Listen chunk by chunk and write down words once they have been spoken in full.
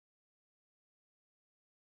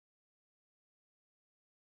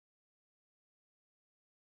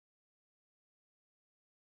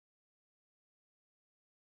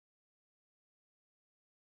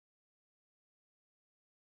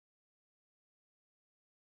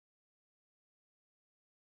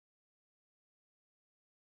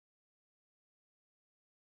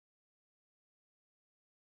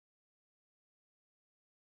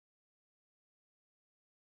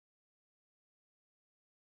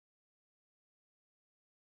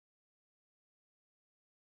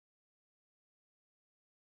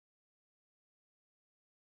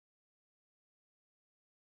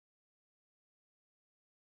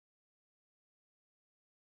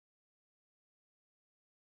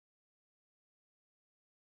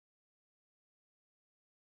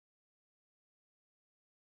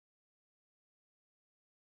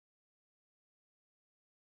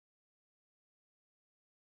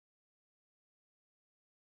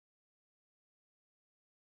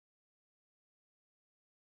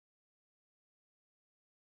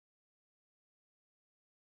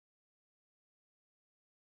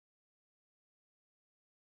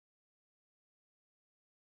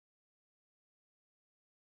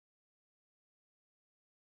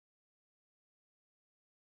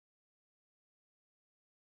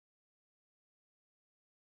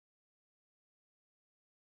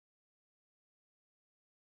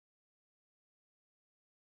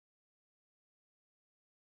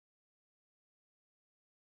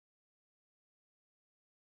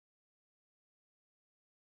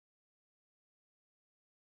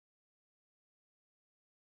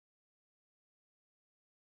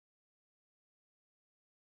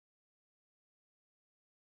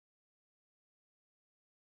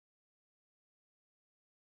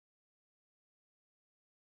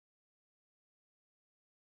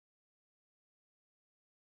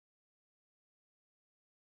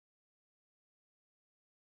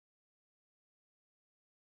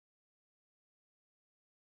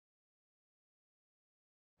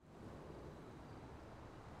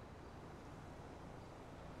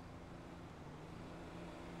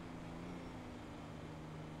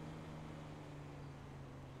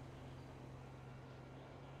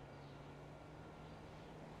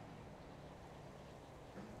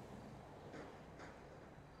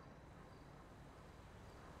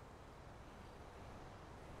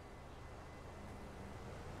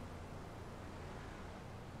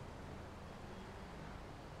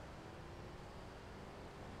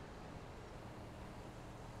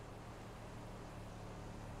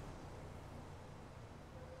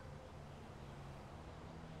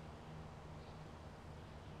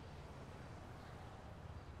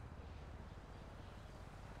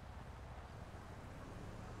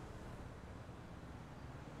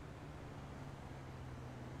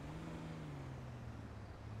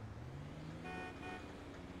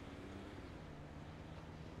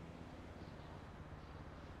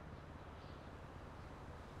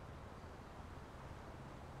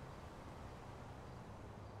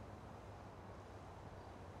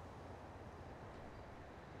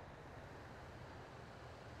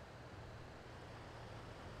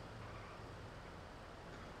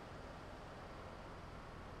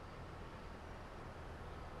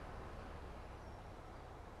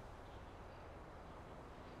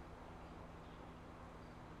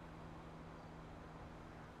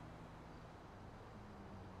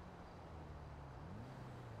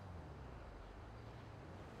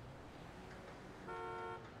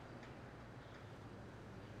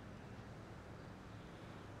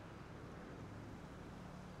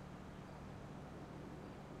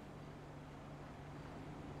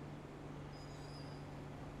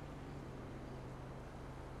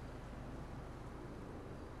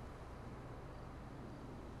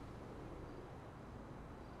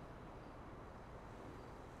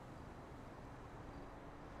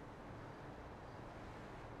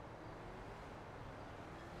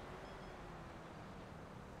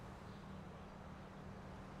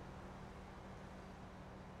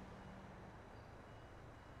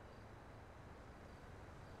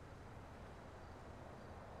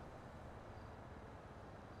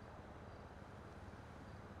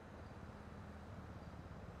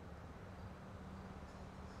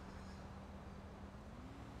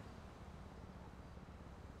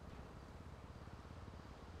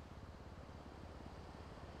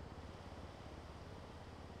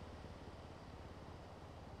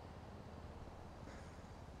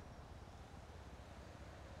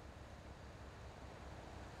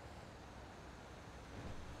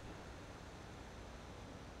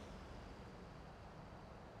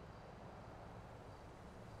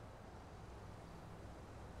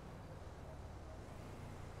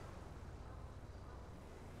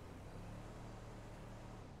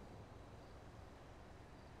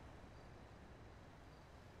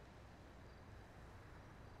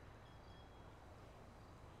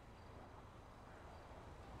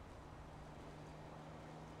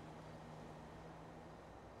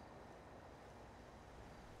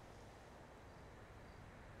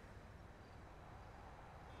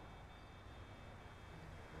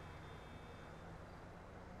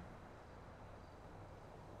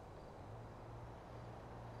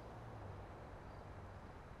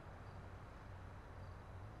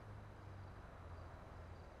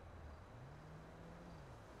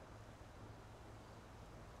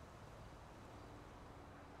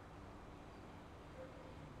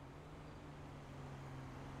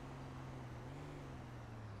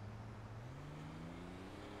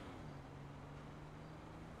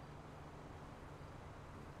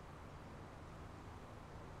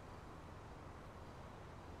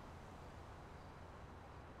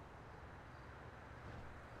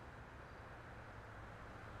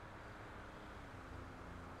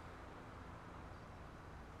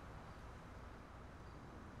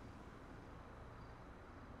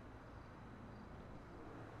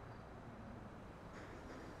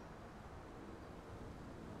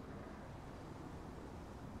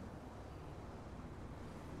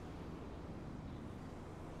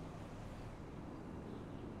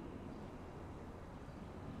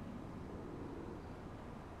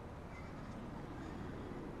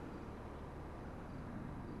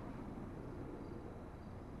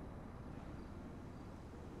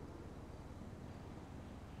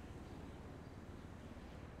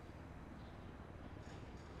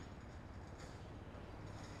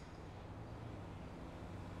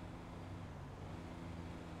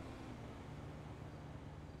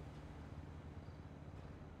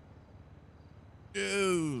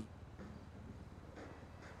No.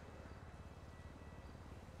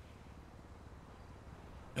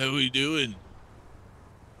 How we doing?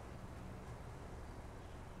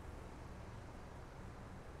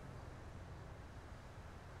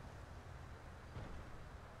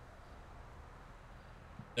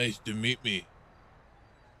 Nice to meet me.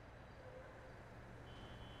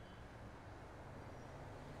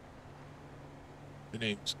 The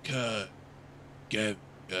name's Carr. Gavin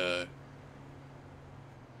Carr.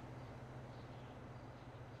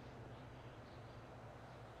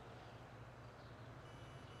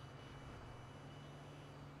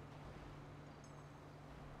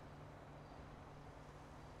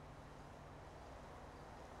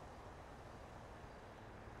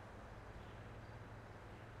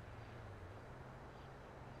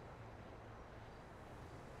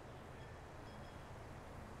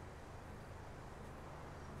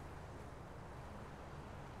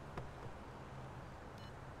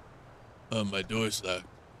 My door's locked.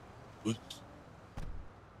 Whoops.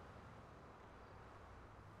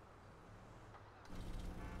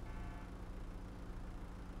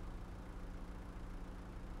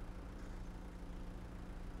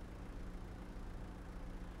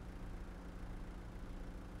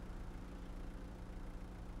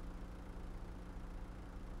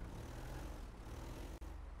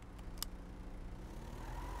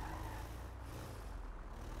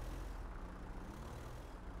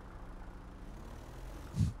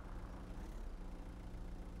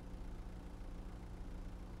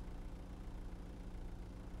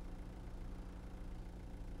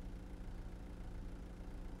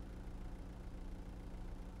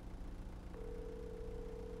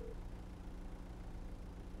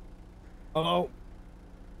 Hello.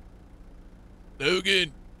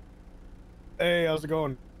 Logan. Hey, how's it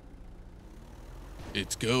going?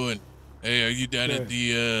 It's going. Hey, are you down at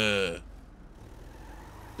Good.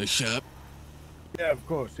 the shop? Yeah, of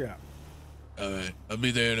course, yeah. All right. I'll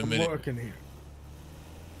be there in a I'm minute. working here.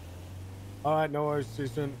 All right, no worries. See you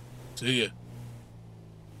soon. See ya.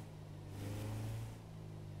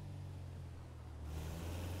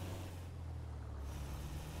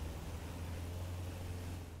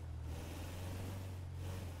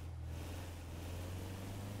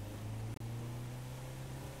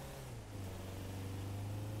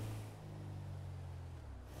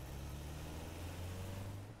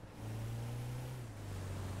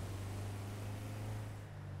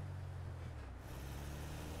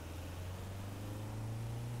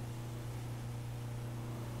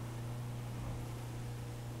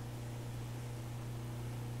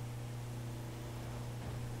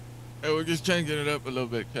 Hey, we're just changing it up a little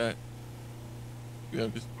bit, cat. Yeah,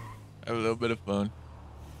 just have a little bit of fun.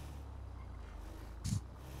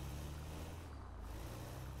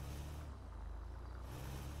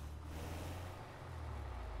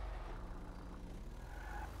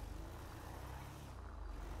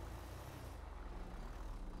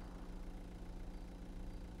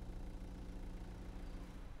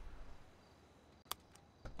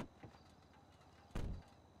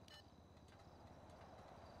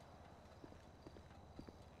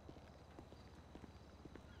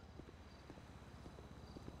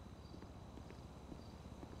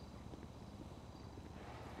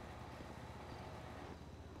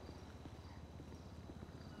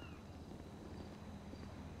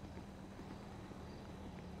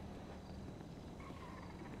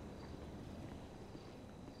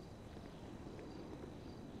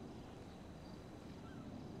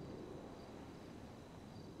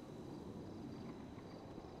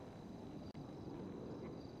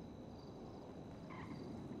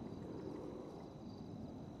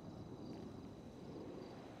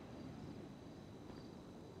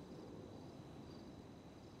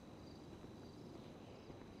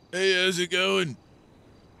 Hey, how's it going?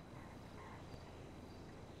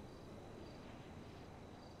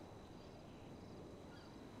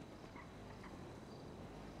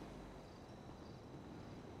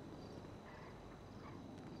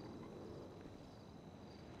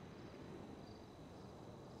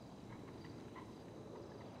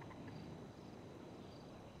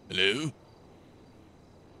 Hello?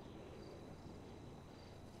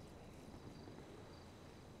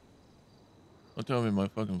 Don't tell me my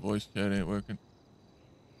fucking voice chat ain't working.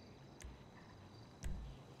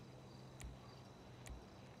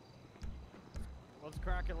 What's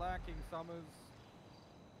crack-a-lacking, Summers?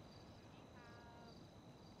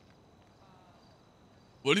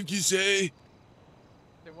 What did you say?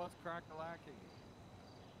 Hey, what's crack-a-lacking?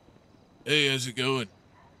 Hey, how's it going?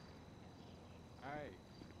 Hey.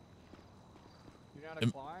 You know how to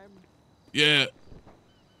Um, climb? Yeah,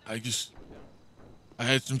 I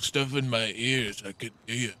had some stuff in my ears. I couldn't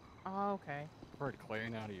hear you. Oh, okay. Bird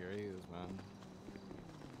clearing out of your ears, man.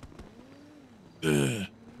 Ugh.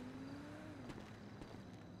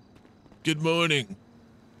 Good morning.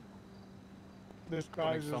 This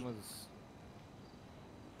Morning, guy's Summers.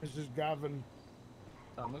 this is Gavin.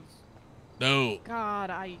 Summers? No, God,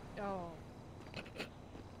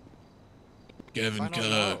 Gavin I don't Carr.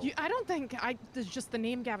 know. I don't think there's just the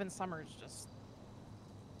name Gavin Summers. Just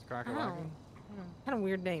It's crack a Oh. lacking. kind of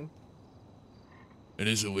weird name. It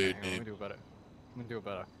is a weird Hang on, let me name. do better. Let me do it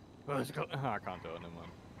better. Oh, I can't do it, never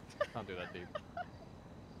mind. Can't do that deep.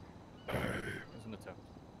 There's an attempt.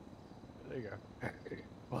 There you go.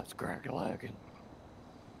 What's crack a lacking?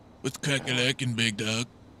 What's crackalackin', big dog?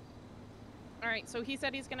 All right, so he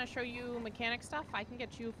said he's gonna show you mechanic stuff. I can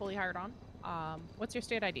get you fully hired on. What's your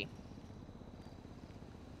state ID?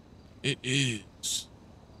 It is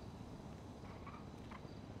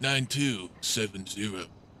 9270.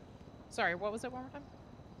 Sorry, what was it one more time?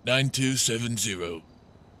 9270. All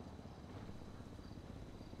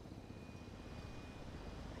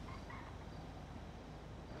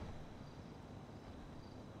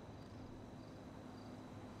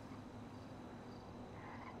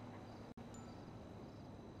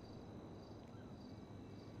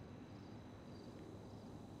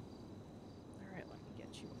right, let me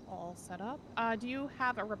get you all set up. Do you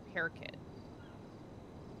have a repair kit?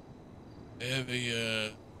 I have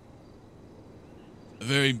a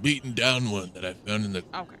very beaten down one that I found in the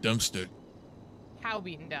Okay. dumpster. How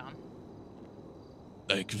beaten down?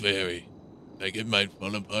 Like very. Like it might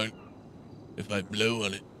fall apart if I blow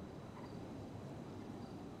on it.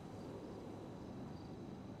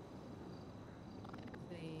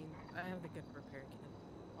 I have the good repair kit.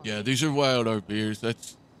 Yeah, these are Wild Art beers.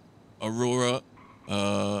 That's Aurora,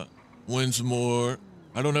 Winsmore.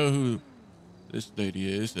 I don't know who this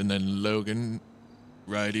lady is, and then Logan,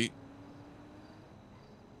 Righty.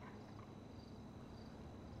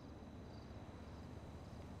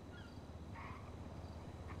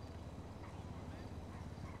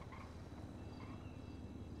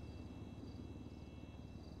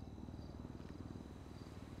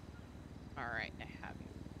 All right, I have you.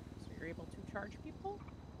 So you're able to charge people?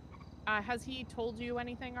 Has he told you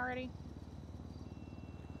anything already?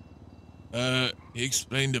 He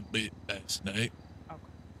explained a bit last night, Okay.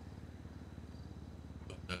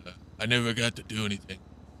 but I never got to do anything.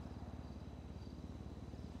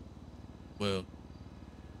 Well,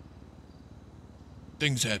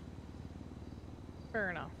 things happen. Fair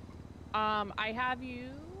enough. I have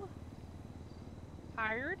you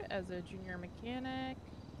hired as a junior mechanic.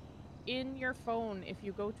 In your phone, if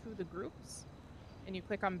you go to the groups and you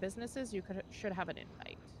click on businesses, you should have an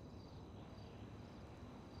invite.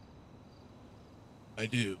 I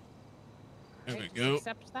do. There Right, we just go.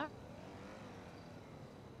 accept that.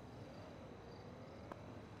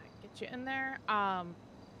 Get you in there. Yeah,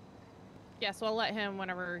 so I'll let him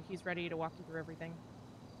whenever he's ready to walk you through everything.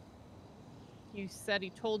 He said he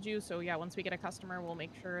told you, so yeah, once we get a customer, we'll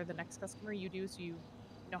make sure the next customer you do so you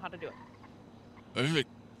know how to do it. Perfect.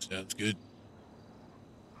 Sounds good.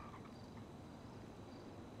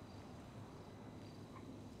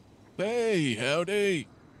 Hey, howdy.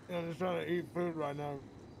 Yeah, I'm just trying to eat food right now.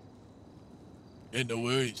 Yeah, no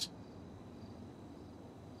worries.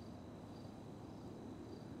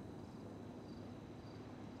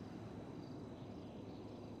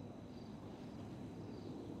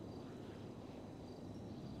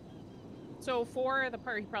 So for the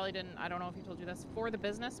part, he probably didn't, I don't know if he told you this, for the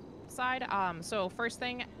business side, so first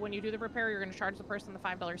thing, when you do the repair, you're going to charge the person the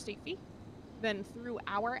 $5 state fee. Then through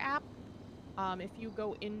our app, if you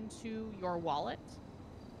go into your wallet,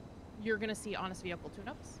 you're going to see Honest Vehicle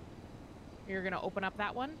Tune-Ups. You're going to open up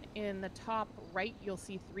that one. In the top right, you'll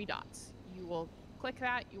see 3 dots. You will click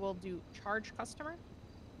that. You will do Charge Customer.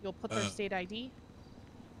 You'll put their state ID.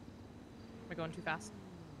 Am I going too fast?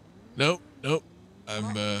 Nope.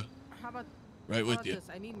 I'm, How about right with you. this?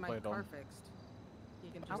 I need my Play it car on. fixed. You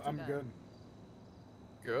can just I'm do that. good.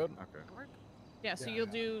 Good? Okay. Work? Yeah, so Yeah. you'll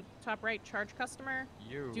do top right, Charge Customer.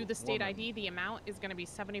 You. Do the state woman. ID. The amount is going to be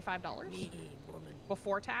 $75 Me, woman.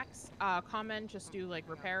 before tax. Comment, just do like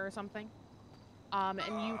repair or something.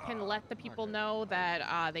 And you can let the people Okay. know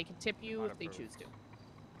that they can tip you Not if they approved. choose to.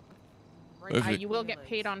 Right Perfect. You will between get your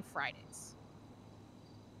paid legs. on Fridays.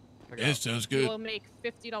 Pick it Yeah, up. sounds You good. will make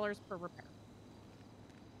 $50 per repair.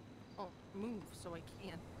 Oh, move so I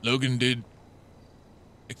can. Logan did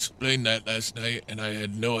explain that last night, and I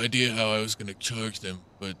had no idea how I was going to charge them,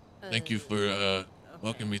 but thank you for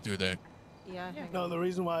walking me through that. Yeah. Yeah. hang No, on. the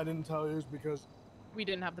reason why I didn't tell you is because, We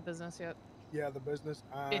didn't have the business yet. yeah, the business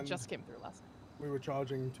It and just came through last night. we were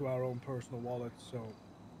charging to our own personal wallets, so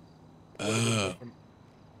it would have been Oh, different.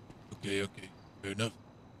 okay, okay. Fair enough.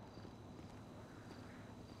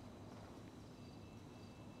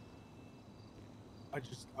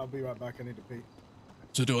 I'll be right back. I need to pee.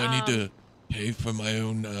 So do I need to pay for my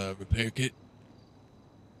own repair kit?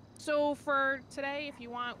 So for today, if you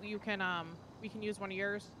want, you can we can use one of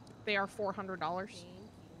yours. They are $400. Thank you.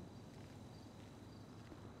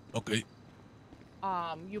 Okay.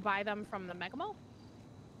 You buy them from the Mega Mall.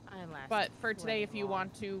 I last But for today, plenty if you long.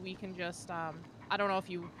 want to, we can just I don't know if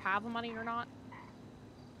you have the money or not,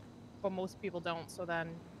 but most people don't. So then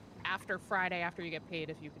after Friday, after you get paid,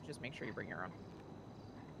 if you could just make sure you bring your own.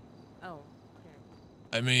 Oh, okay.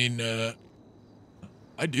 I mean,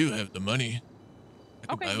 I do have the money. I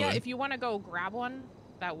could Okay, buy yeah, one. if you want to go grab one,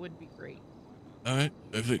 that would be great. All right,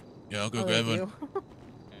 perfect. Yeah, I'll go Oh, grab they one.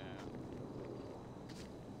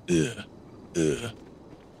 Yeah. Ugh. Ugh.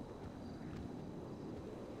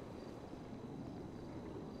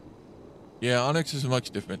 Yeah, Onyx is much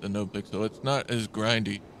different than No Pixel. It's not as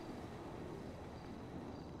grindy.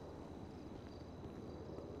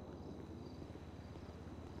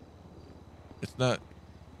 It's not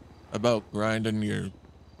about grinding your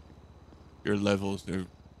levels or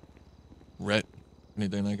ret,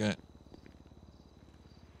 anything like that.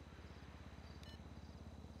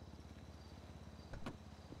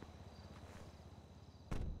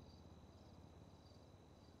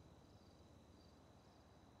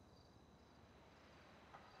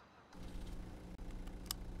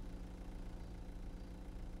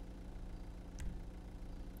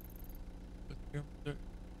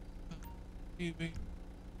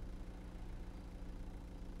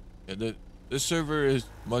 Yeah, this server is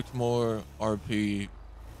much more RP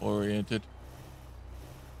oriented.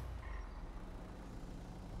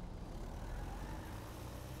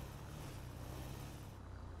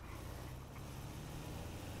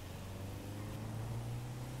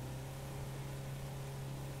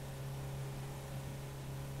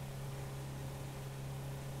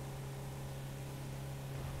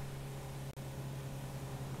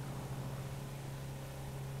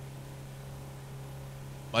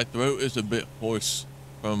 My throat is a bit hoarse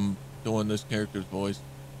from doing this character's voice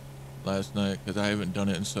last night because I haven't done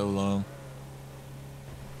it in so long.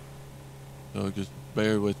 So just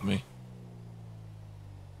bear with me.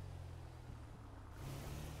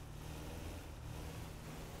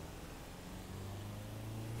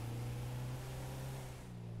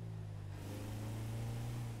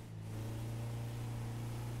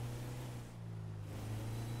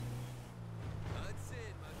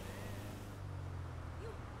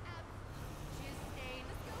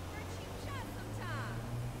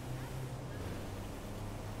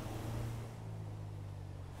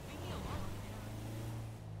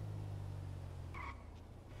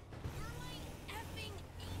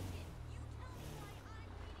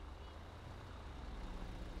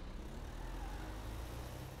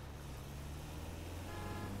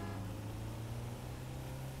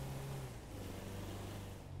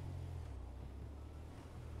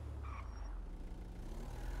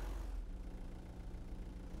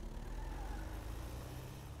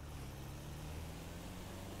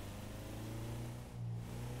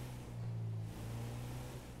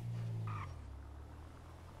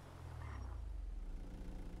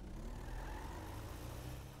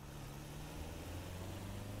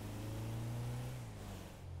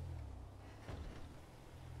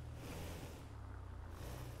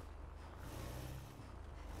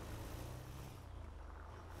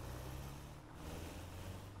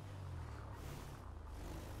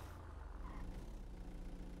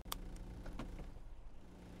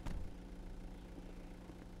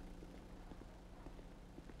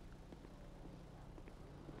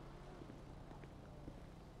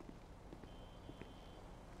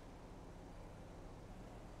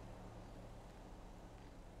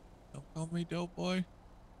 Don't call me dope boy.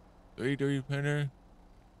 3D printer.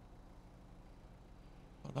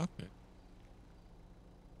 Oh, okay.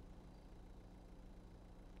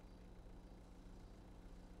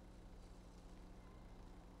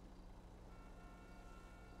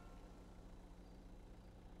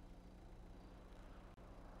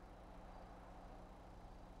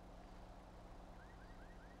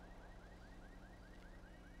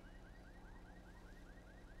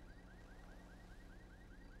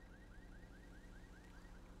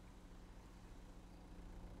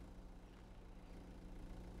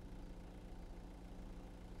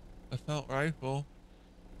 Assault rifle.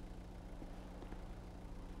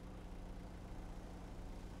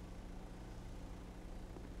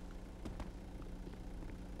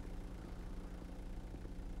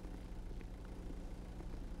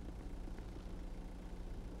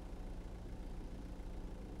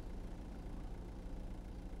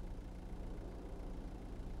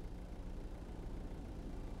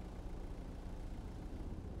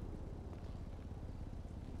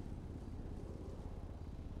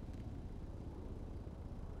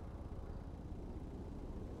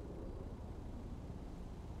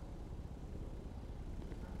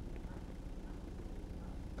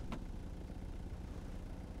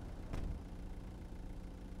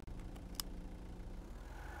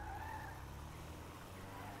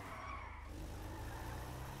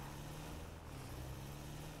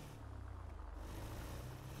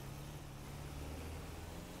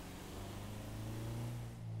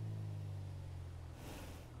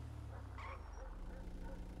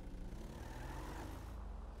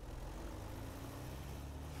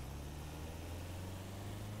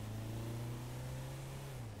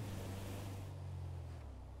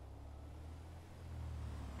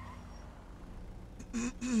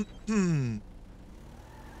 Excuse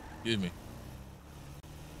me.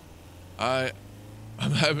 I'm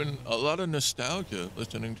having a lot of nostalgia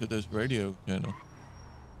listening to this radio channel.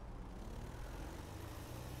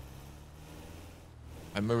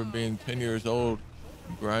 I remember being 10 years old,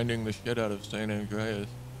 grinding the shit out of San Andreas.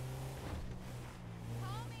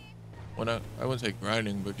 When I wouldn't say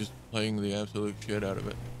grinding, but just playing the absolute shit out of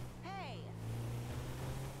it.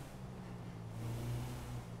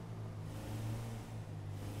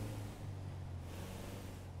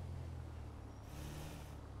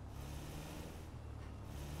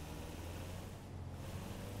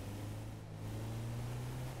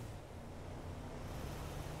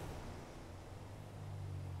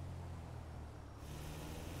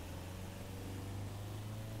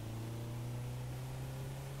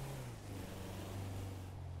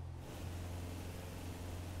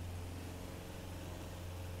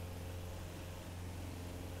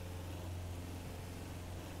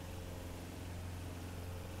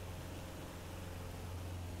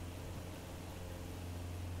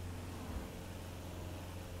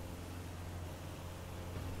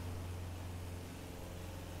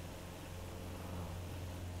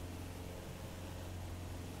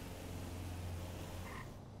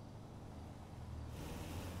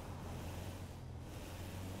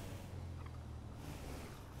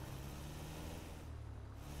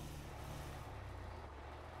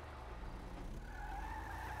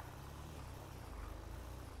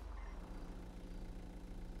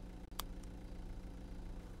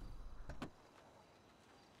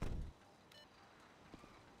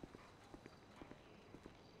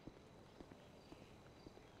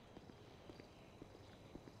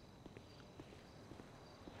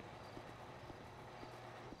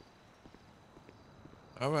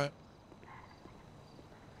 All right.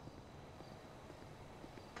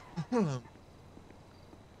 Yeah,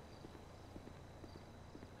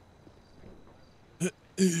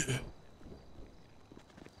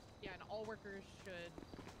 and all workers should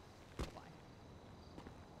apply.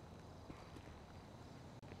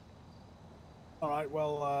 All right.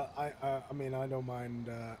 Well, I mean, I don't mind.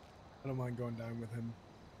 I don't mind going down with him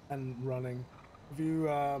and running. If you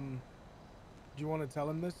do you want to tell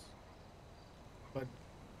him this? But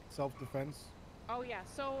self-defense. Oh yeah,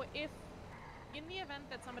 so if in the event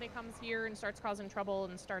that somebody comes here and starts causing trouble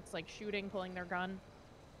and starts like shooting, pulling their gun,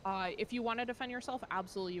 if you want to defend yourself,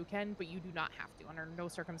 absolutely you can, but you do not have to. Under no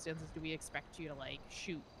circumstances do we expect you to like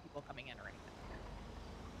shoot people coming in or anything.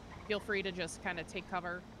 Feel free to just kind of take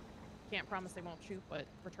cover. Can't promise they won't shoot, but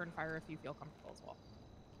return fire if you feel comfortable as well.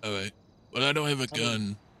 All right. Well, I don't have a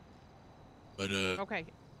gun, but Okay.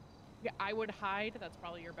 Yeah, I would hide. That's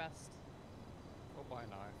probably your best. Go buy a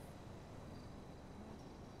knife.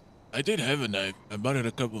 I did have a knife. I bought it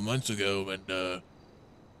a couple months ago, and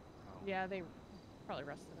Yeah, they probably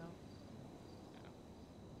rusted out.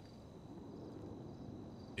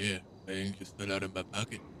 yeah, I ain't just fell out of my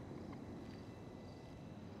pocket.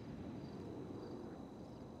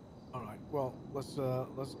 All right. Well, let's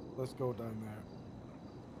go down there.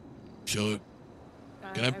 Sure.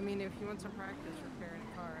 Can I mean, if you want some practice repairing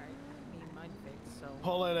a car, I need mine fixed, so.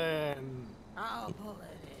 Pull it in. I'll pull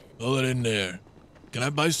it in. Pull it in there. Can I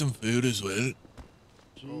buy some food as well?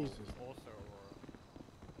 Jesus. Oh, also,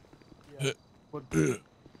 Yeah. But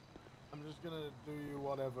I'm just gonna do you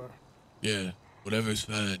whatever. Yeah, whatever's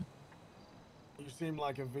fine. You seem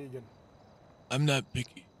like a vegan. I'm not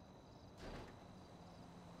picky.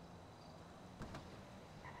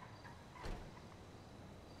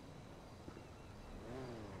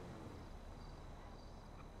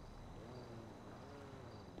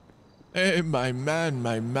 Hey, my man,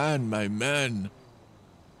 my man, my man.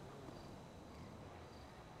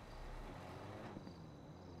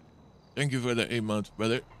 Thank you for the 8 months,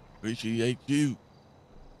 brother. Appreciate you.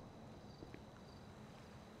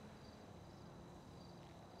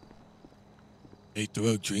 Hey, throw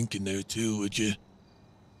a drink in there too, would you?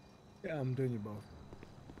 Yeah, I'm doing you both.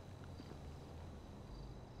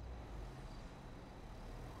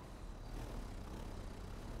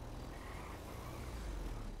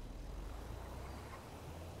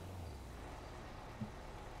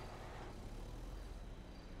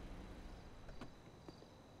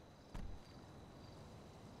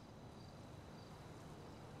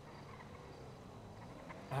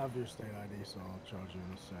 I have your state ID, so I'll charge you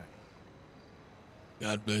in a sec.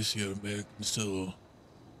 God bless your American soul.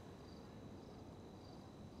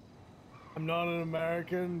 I'm not an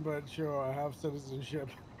American, but sure, I have citizenship.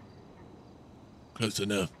 Close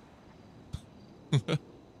enough.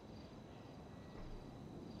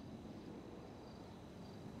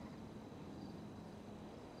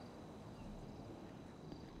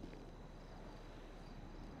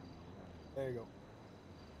 There you go.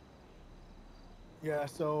 Yeah,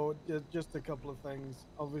 so just a couple of things.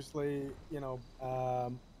 Obviously, you know,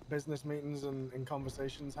 business meetings and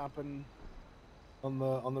conversations happen on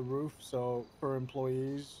the roof. So for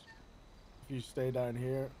employees, if you stay down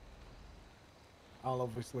here, I'll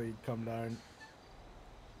obviously come down,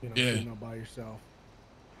 you know, so Yeah, you're not by yourself.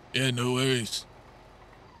 yeah, no worries.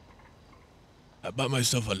 I bought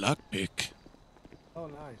myself a lockpick. Oh,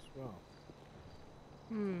 nice. Well,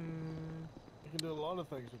 Hmm. you can do a lot of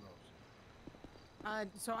things with those.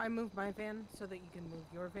 So I moved my van so that you can move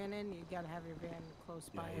your van in. You gotta have your van close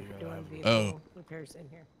Yeah, by you if you're gotta doing have it. Oh, vehicle repairs in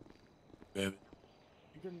here. grab it.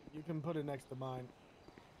 You can put it next to mine.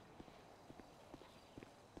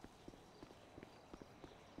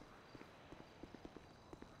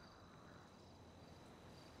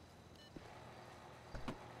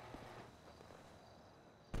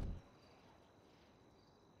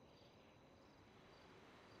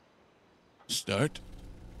 Start.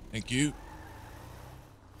 Thank you.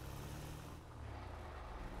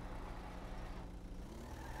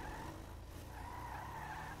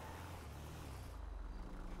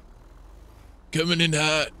 Coming in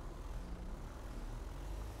hot.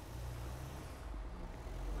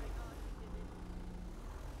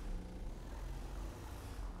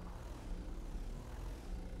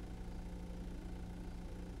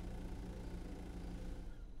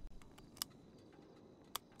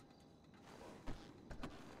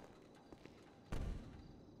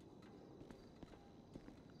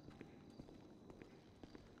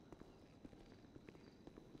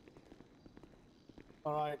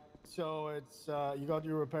 All right. So it's you got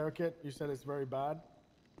your repair kit. You said it's very bad.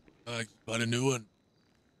 I bought a new one.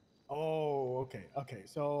 Oh, okay, okay.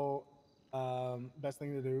 So, best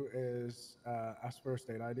thing to do is ask for a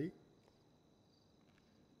state ID.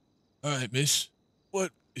 All right, miss.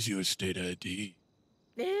 What is your state ID?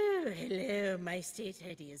 Oh, hello. My state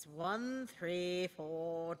ID is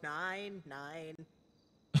 13499.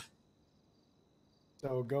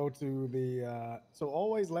 So go to the. So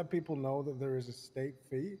always let people know that there is a state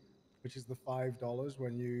fee, which is the $5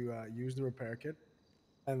 when you use the repair kit,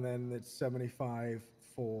 and then it's 75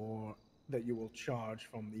 for that you will charge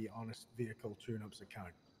from the Honest Vehicle Tune-Ups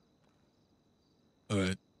account. All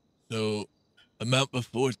right. So, amount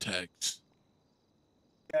before tax.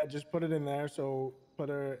 Yeah, just put it in there. So put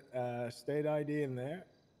a state ID in there,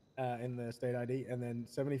 in the state ID, and then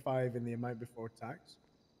 75 in the amount before tax.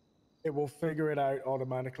 It will figure it out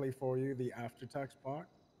automatically for you, the after tax part.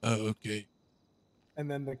 Oh, okay. And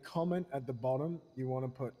then the comment at the bottom, you want to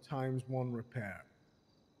put ×1 repair.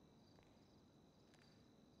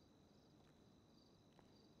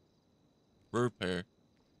 Repair.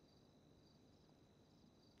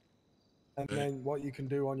 And Right. then what you can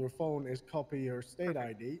do on your phone is copy your state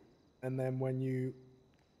ID. And then when you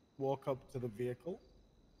walk up to the vehicle,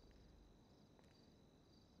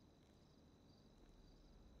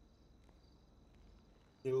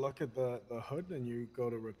 you look at the hood and you go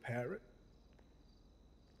to repair it.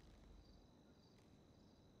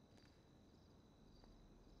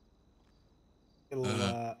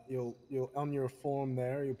 It'll you'll on your form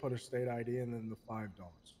there, you put a state ID and then the $5.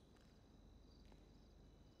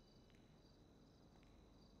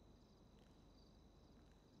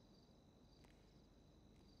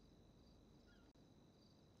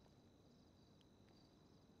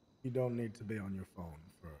 You don't need to be on your phone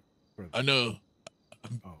for I this. know.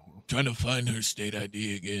 I'm Oh, trying to find her state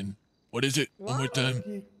ID again. What is it? One more What?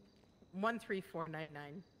 time.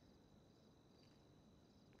 13499.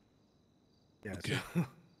 Yeah. Okay.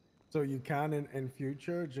 So you can in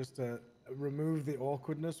future just to remove the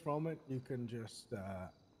awkwardness from it. You can just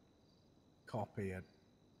copy it.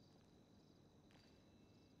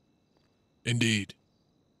 Indeed.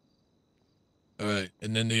 All right.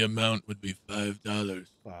 And then the amount would be $5.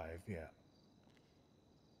 5, yeah.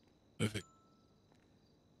 Perfect.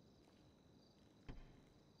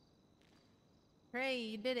 Hey,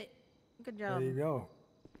 you did it. Good job. There you go.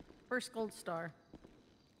 First gold star.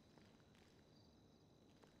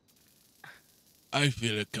 I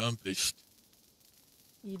feel accomplished.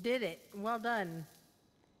 You did it. Well done.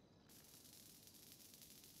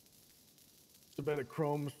 Just a bit of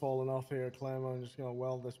chrome's falling off here, Clem. I'm just gonna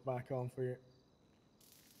weld this back on for you.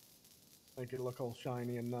 Make it look all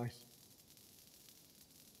shiny and nice.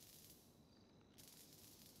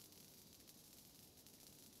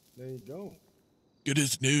 There you go. Good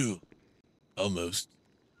as new. Almost.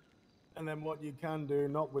 And then what you can do,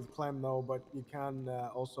 not with Clem though, but you can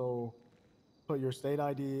also put your state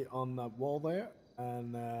ID on that wall there,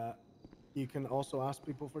 and you can also ask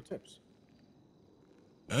people for tips.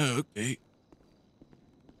 Oh, okay.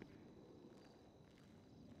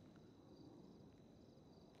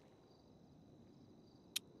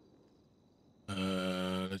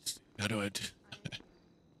 How do I do? So,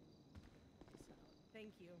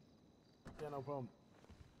 thank you. Yeah, no problem.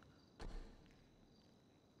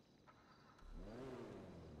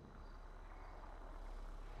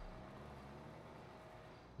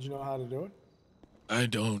 Do you know how to do it? I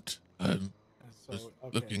don't. I'm So, just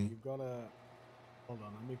okay, looking. you've got to... Hold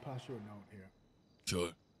on, let me pass you a note here. Sure.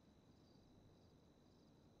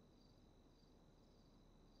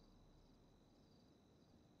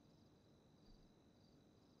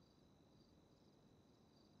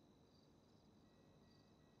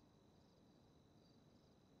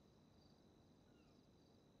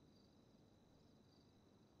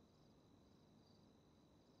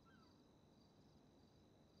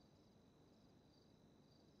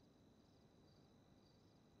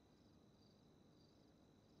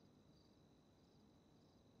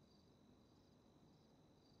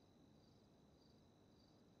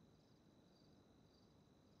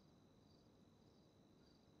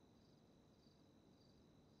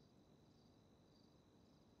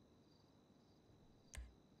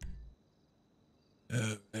 All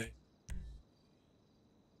right.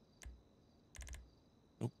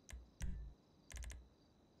 Nope.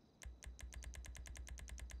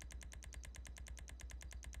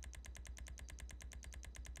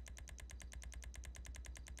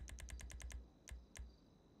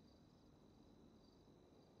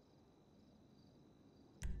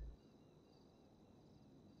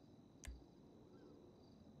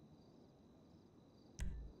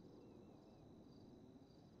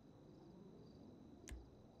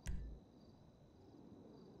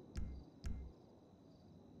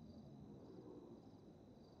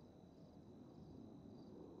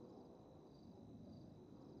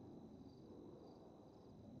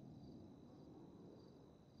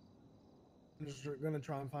 I'm just going to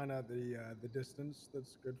try and find out the distance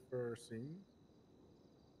that's good for scenes.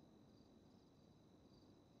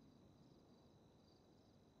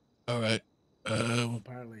 All right.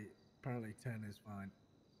 Apparently 10 is fine.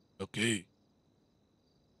 Okay.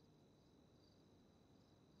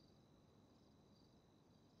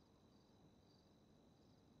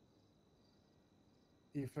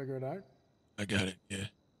 You figure it out? I got it. Yeah.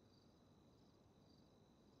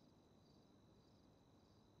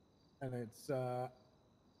 And it's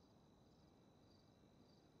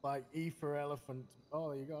like E for elephant.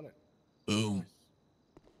 Oh, you got it. Boom.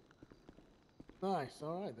 Nice. Nice.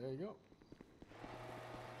 All right, there you go.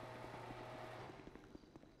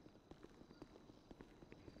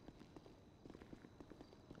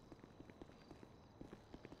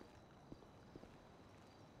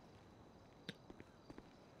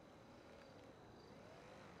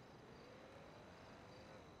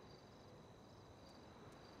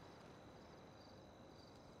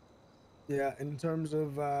 Yeah, in terms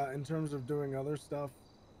of doing other stuff,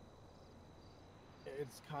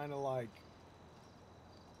 it's kind of like,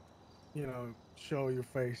 you know, show your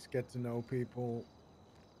face, get to know people,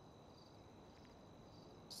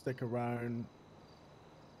 stick around.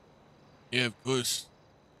 Yeah, of course.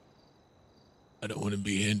 I don't want to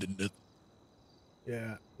be handed nothing.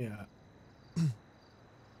 Yeah, yeah.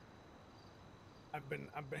 I've been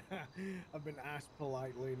I've been asked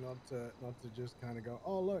politely not to just kind of go,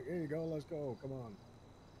 oh look, here you go, let's go, come on.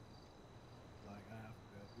 Like I have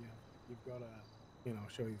to, you've got to, you know,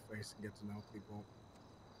 show your face and get to know people.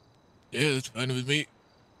 Yeah, that's fine with me.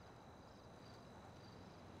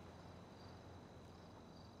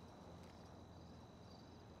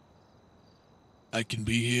 I can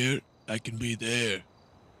be here. I can be there.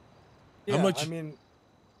 How Yeah, I much? mean,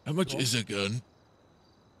 How much go on. is a gun?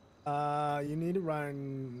 You need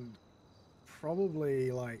around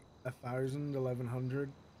probably like 1,000,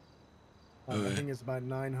 1,100. All I right. think it's about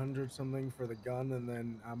 900 something for the gun and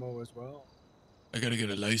then ammo as well. I gotta get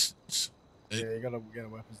a license. Right? Yeah, you gotta get a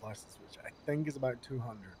weapons license, which I think is about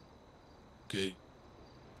 200. Okay.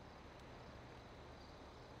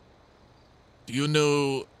 Do you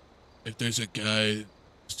know if there's a guy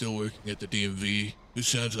still working at the DMV who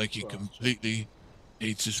sounds like he Cross check. completely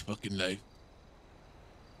hates his fucking life?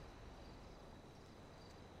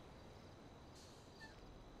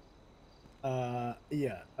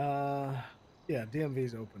 Yeah. Yeah,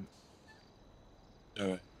 DMV's open. All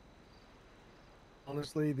right.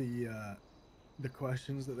 Honestly, the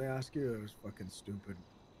questions that they ask you is fucking stupid.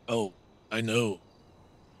 Oh, I know.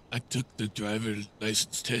 I took the driver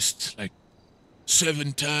license test like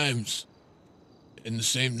 7 times in the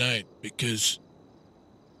same night because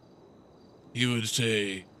he would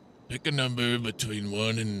say, pick a number between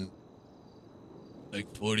 1 and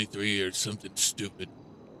like 43 or something stupid.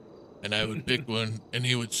 And I would pick one, and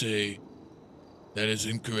he would say, that is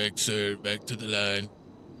incorrect, sir. Back to the line.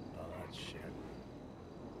 Oh, that's shit.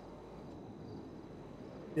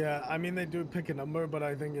 Yeah, I mean they do pick a number, but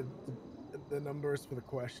I think the number is for the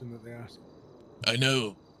question that they ask. I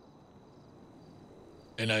know.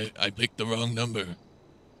 And I picked the wrong number.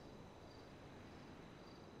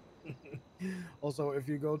 Also, if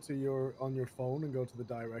you go to on your phone and go to the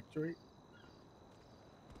directory,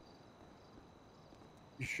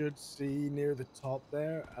 you should see near the top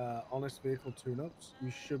there, honest vehicle tune-ups.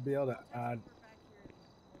 You should be able to add.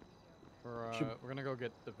 We're gonna go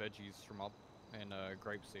get the veggies from up and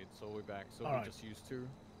grape seeds, so we'll be back. So we Alright. just used to.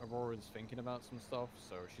 Aurora's thinking about some stuff,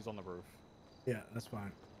 so she's on the roof. Yeah, that's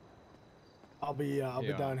fine. I'll be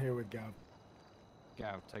Yeah. down here with Gav.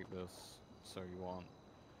 Gav, take this. So you want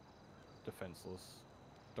defenseless.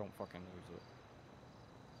 Don't fucking lose it.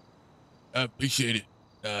 I appreciate it.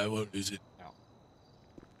 I won't lose it. No.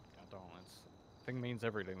 Yeah, don't. Thing means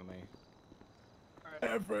everything to me.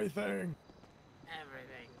 Everything.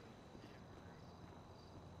 Everything.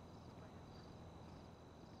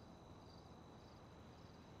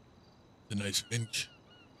 The nice bench.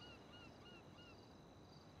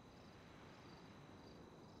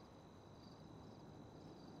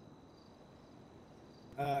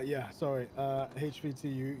 Yeah, sorry. HVT,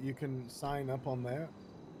 you can sign up on there.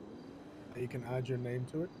 You can add your name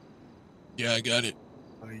to it. Yeah, I got it.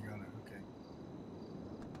 Oh, you got it.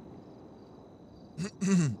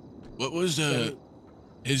 Okay. What was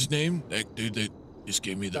his name? That dude that just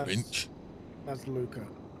gave me the wrench. That's Luca.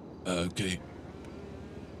 Okay.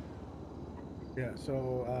 Yeah.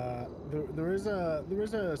 So there is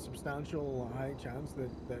a substantial high chance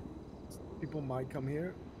that people might come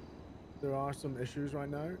here. There are some issues right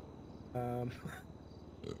now.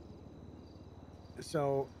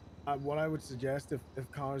 So what I would suggest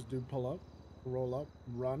if cars do pull up, roll up,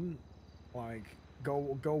 run, like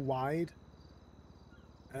go wide,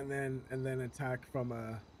 and then attack from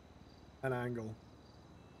an angle.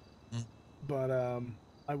 Mm. But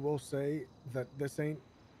I will say that this ain't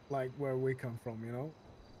like where we come from, you know.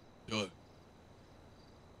 Sure.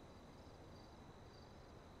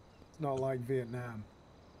 It's not like Vietnam.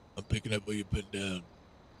 I'm picking up what you put down.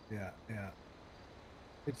 Yeah, yeah.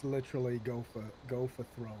 It's literally go for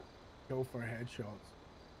throat, go for headshots.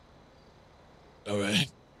 All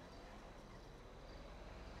right.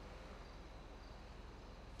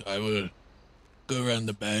 I will go around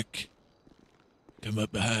the back, come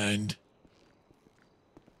up behind.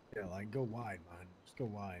 Yeah, like go wide, man. Just go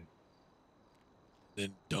wide.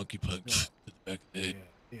 Then donkey punch to the back of the head.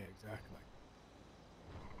 Yeah, exactly.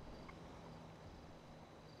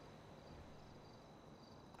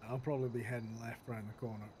 I'll probably be heading left around the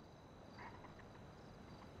corner.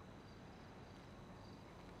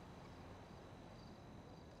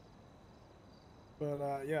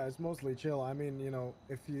 But yeah, it's mostly chill. I mean, you know,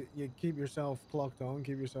 if you keep yourself clocked on,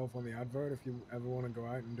 keep yourself on the advert. If you ever want to go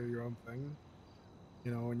out and do your own thing,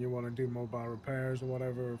 you know, and you want to do mobile repairs or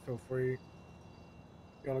whatever, feel free.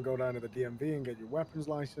 You want to go down to the DMV and get your weapons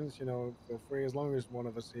license, you know, feel free, as long as one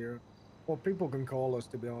of us here. Well, people can call us,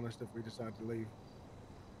 to be honest, if we decide to leave.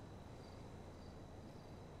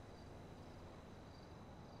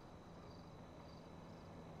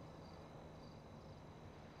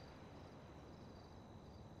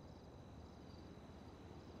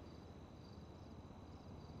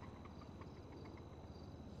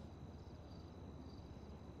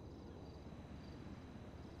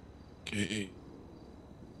 Okay.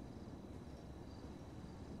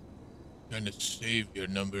 Trying to save your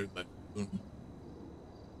number in my phone.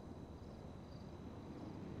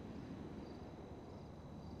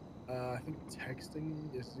 I think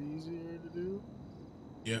texting is easier to do.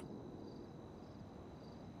 Yep.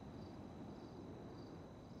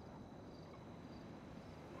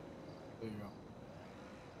 There you go.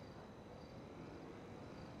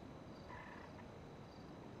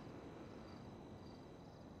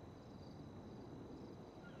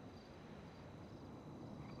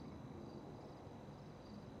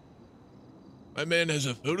 My man has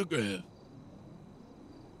a photograph.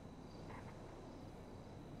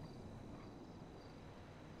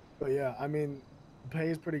 But yeah, I mean, pay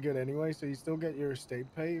is pretty good anyway, so you still get your state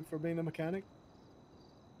pay for being a mechanic.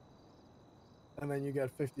 And then you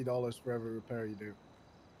get $50 for every repair you do.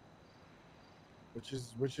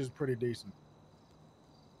 Which is pretty decent.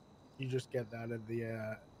 You just get that at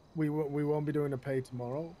the we won't be doing a pay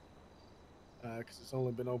tomorrow. Because it's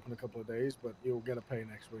only been open a couple of days, but you'll get a pay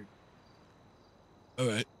next week. All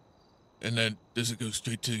right. And then does it go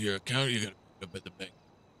straight to your account? Or you gotta pick it up at the bank.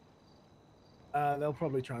 They'll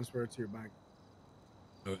probably transfer it to your bank.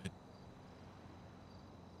 All right.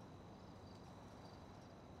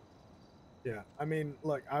 Yeah, I mean,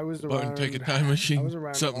 look, I was Barton, around. take a time machine. I was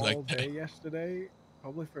around Something all like that. day yesterday,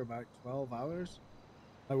 probably for about 12 hours.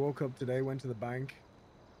 I woke up today, went to the bank,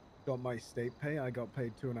 got my state pay. I got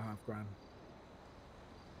paid 2.5 grand.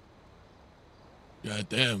 God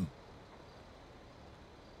damn.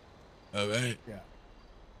 All right. Yeah.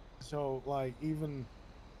 So like even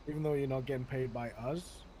though you're not getting paid by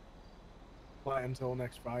us, like until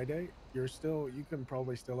next Friday, you can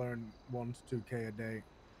probably still earn 1 to 2K a day.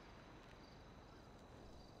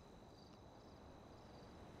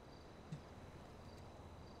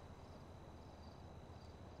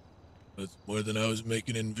 That's more than I was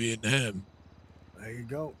making in Vietnam. There you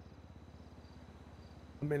go.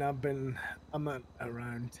 I mean, I'm at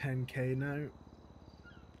around 10K now.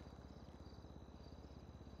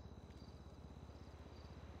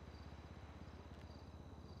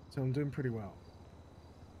 So I'm doing pretty well.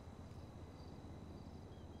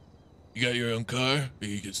 You got your own car, or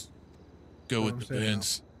you just go No, with I'm the saving up.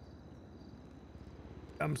 vans?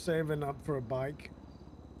 I'm saving up for a bike,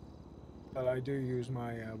 but I do use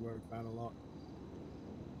my work van a lot.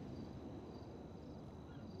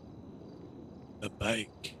 A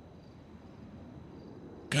bike.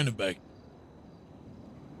 What kind of bike?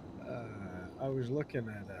 I was looking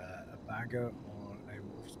at a bagger or a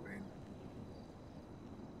Wolfsbane.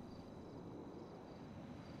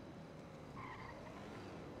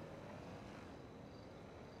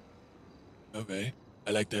 Okay.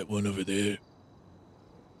 I like that one over there.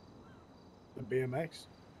 The BMX.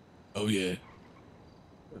 Oh, yeah.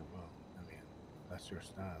 Oh, well, I mean, that's your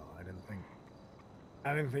style. I didn't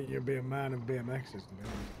think you'd be a man of BMXs, to be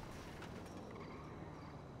honest.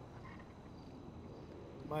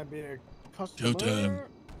 Might be a customer. Showtime.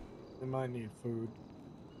 They might need food.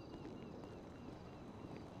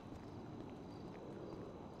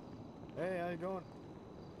 Hey, how you going?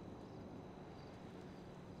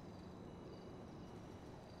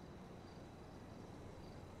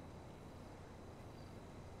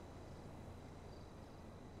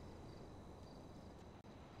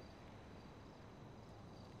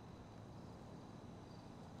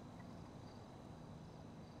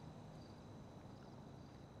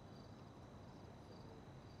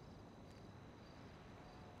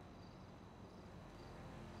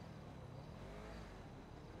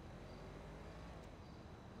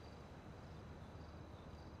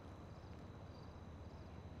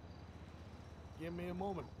 Give me a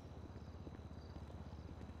moment.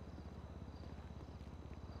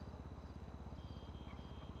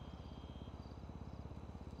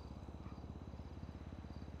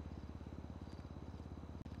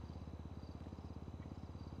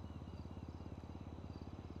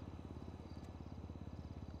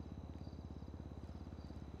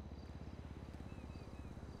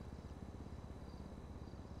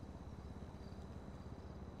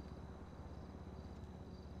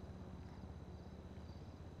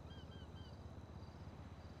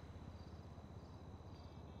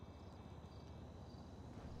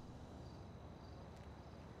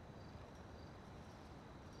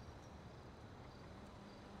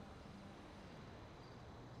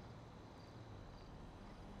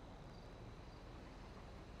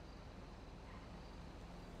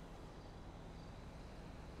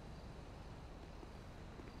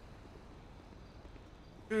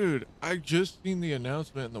 Dude, I just seen the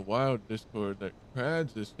announcement in the Wild Discord that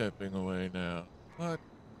Krads is stepping away now. What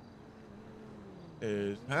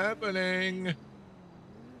is happening?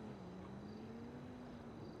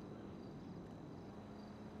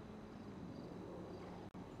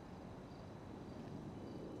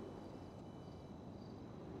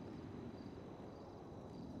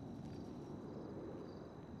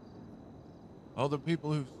 All the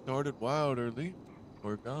people who started Wild are leaving.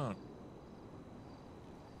 We're gone.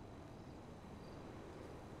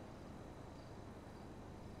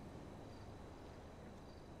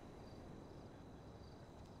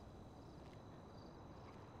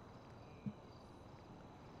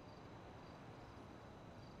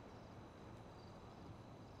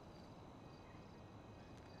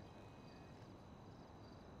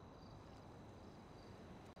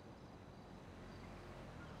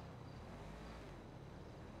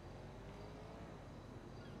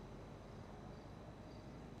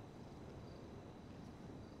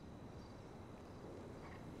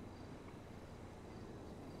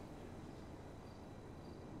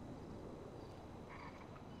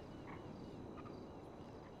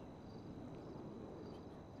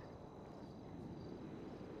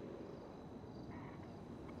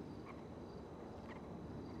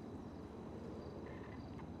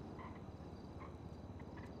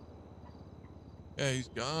 Yeah, he's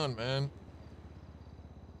gone, man.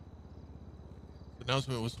 The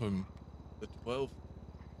announcement was from the 12th. I'll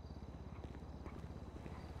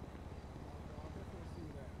definitely see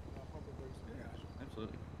you there. I'll probably bring some cash.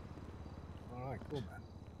 Absolutely. Cool, man.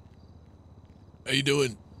 How you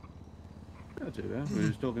doing? Not too bad. We were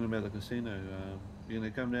just talking about the casino. You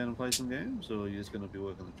gonna come down and play some games, or you just gonna be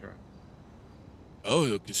working the truck? Oh,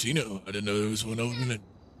 the casino. I didn't know there was one opening.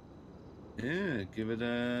 Yeah, give it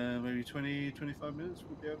maybe 20, 25 minutes.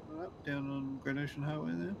 We'll be opening up down on Great Ocean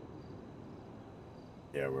Highway there.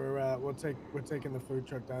 Yeah, we're taking the food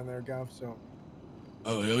truck down there, Gav. So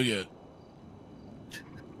Oh, hell yeah.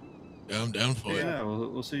 Yeah, I'm down for it. Yeah,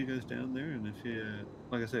 we'll see you guys down there. And if you,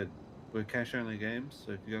 like I said, we're cash only games.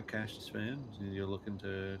 So if you got cash to spend and you're looking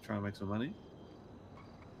to try and make some money,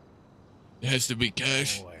 It has to be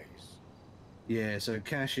cash. always. yeah. So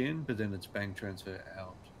cash in, but then it's bank transfer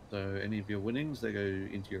out. So any of your winnings, they go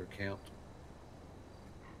into your account.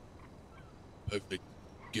 Perfect.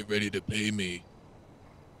 Get ready to pay me.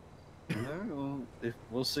 No, well, if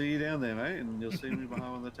we'll see you down there, mate, and you'll see me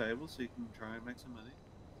behind the table, so you can try and make some money.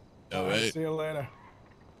 All right. See you later.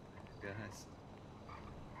 Guys.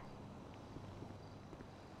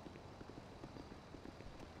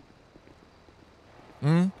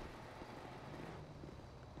 Hmm?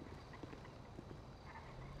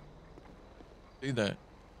 See that?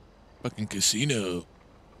 Fucking casino.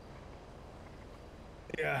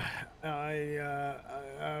 Yeah,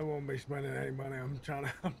 I won't be spending any money. I'm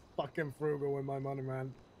fucking frugal with my money,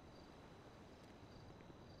 man.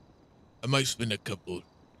 I might spend a couple.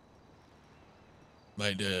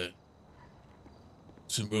 Might,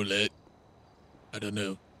 some roulette. I don't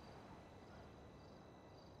know.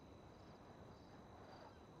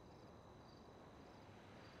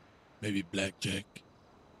 Maybe blackjack.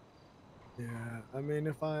 Yeah, I mean,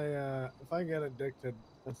 if I get addicted,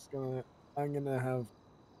 I'm gonna have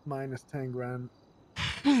minus 10 grand.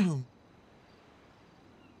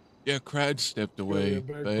 Yeah, Crad stepped It's gonna be a away,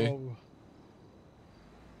 big Faye. problem.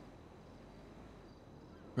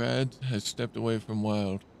 Crad has stepped away from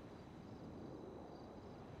Wild.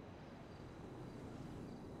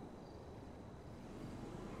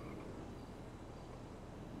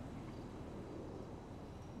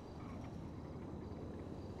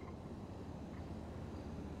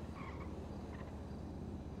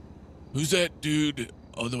 Who's that dude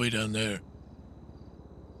all the way down there?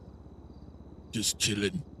 Just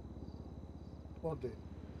chilling. What, dude?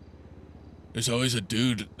 There's always a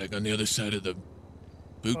dude like on the other side of the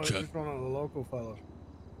food Oh, truck. just one of the local fellas.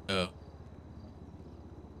 Oh,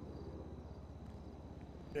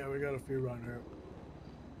 Yeah, we got a few around here.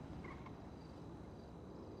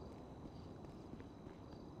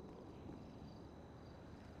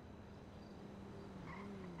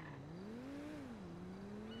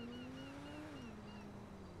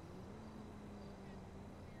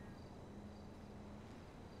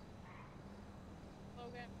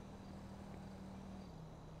 Logan,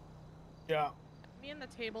 Yeah. me and the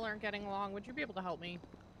table aren't getting along. Would you be able to help me?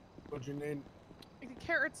 What you need? The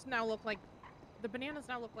carrots now look like the bananas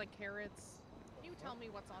now look like carrots. Can you tell me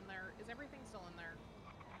what's on there? Is everything still in there?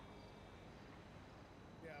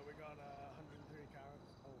 Yeah, we got 103 carrots.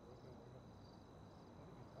 Oh, wait, no, we got. What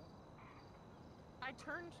have you done? I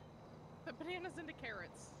turned the bananas into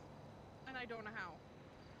carrots, and I don't know how.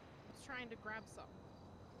 I was trying to grab some.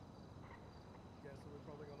 Yeah, so we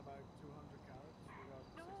probably got about 200 carrots. We got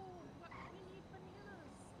No, 63. but we need bananas.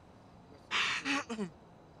 We got 63.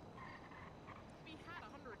 We had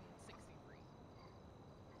 163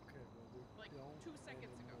 Okay, well, we like don't 2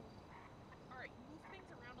 seconds ago. anymore. All right, move things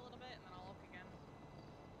around a little bit, and then I'll look again.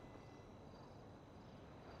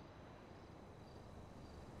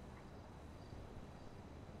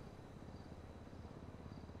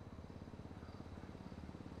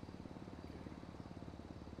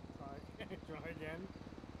 Try again.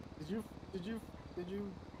 Did you?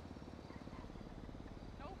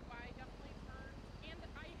 Nope, I definitely turned, and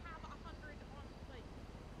I have 100 on the plate,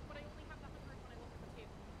 but I only have the 100 when I look at the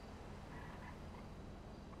table.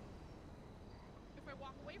 If I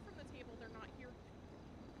walk away from the table, they're not here.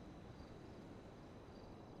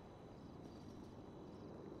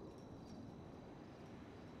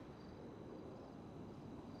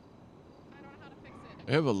 I don't know how to fix it.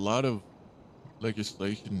 they have a lot of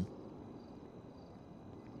legislation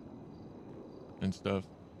and stuff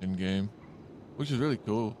in game, which is really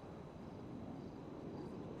cool.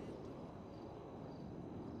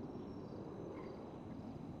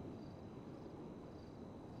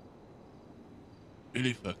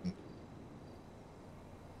 Really fucking.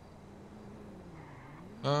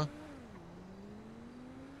 Huh?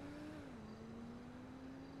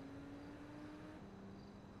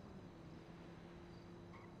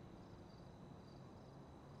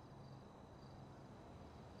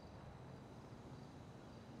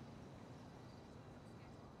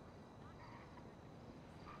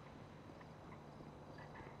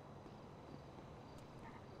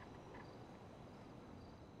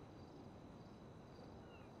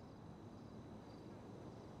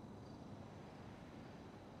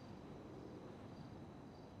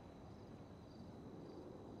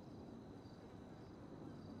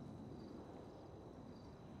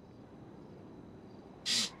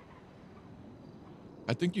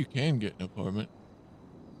 I think you can get an apartment.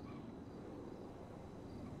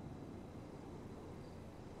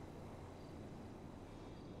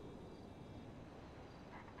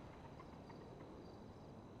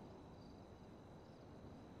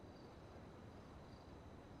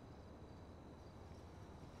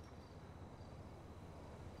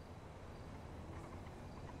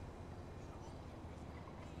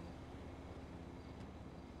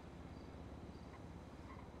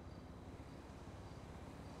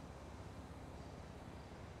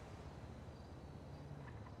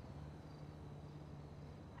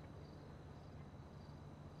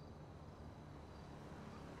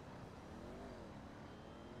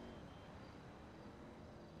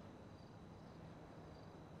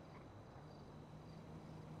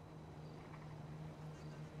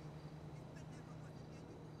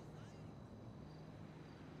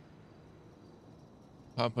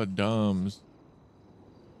 Papa Dom's.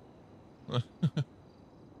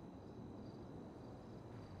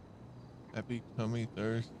 Happy Tummy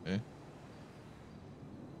Thursday.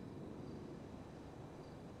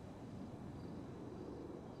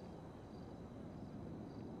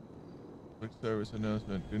 Quick service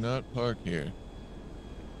announcement. Do not park here.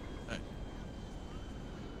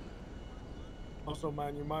 Also,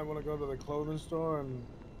 man, you might want to go to the clothing store and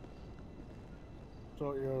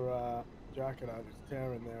sort your jacket out. It's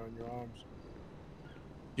tearing there on your arms.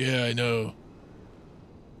 Yeah, I know.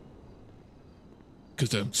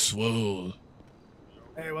 Cause I'm swole.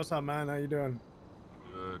 Hey, what's up, man? How you doing?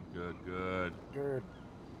 Good. Good.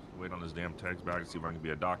 Wait on this damn text back to see if I can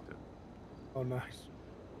be a doctor. Oh, nice.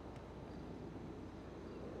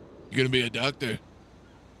 You gonna be a doctor?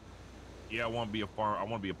 Yeah, I want to be a I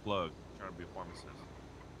want to be a plug. I'm trying to be a pharmacist.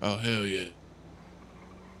 Oh, hell yeah.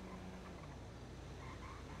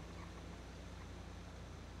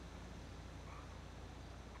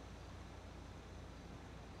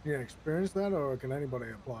 You can experience that, or can anybody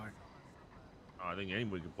apply? I think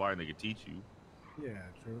anybody can apply and they can teach you. Yeah,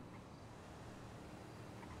 true.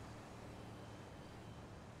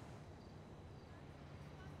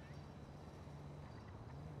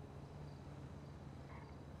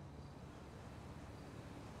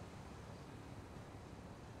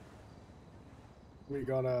 We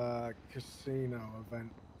got a casino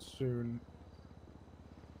event soon.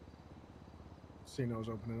 Casino's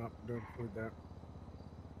opening up, doing food there.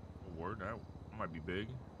 Oh, word, that might be big.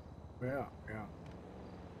 Yeah.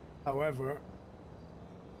 However,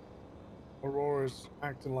 Aurora's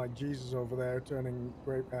acting like Jesus over there, turning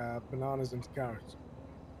bananas into carrots.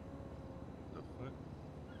 The fuck?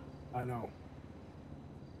 I know.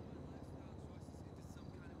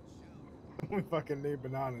 We fucking need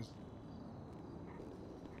bananas.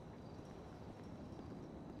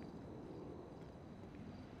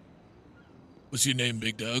 What's your name,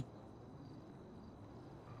 big dog?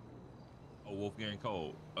 Oh, Wolfgang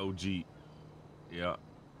Cole, OG. Yeah.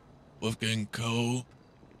 Wolfgang Cole.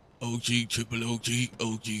 OG, triple OG,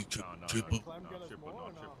 OG, triple. Clem get us more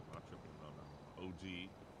or no? Not triple, no. OG.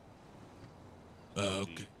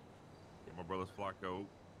 Okay. Yeah, my brother's Flacco.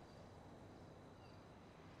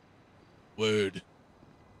 Word.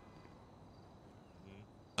 Mhm.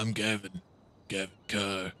 I'm Gavin. Gavin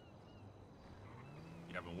Carr.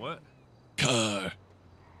 Gavin what? Carr.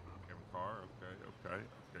 Gavin Carr, okay.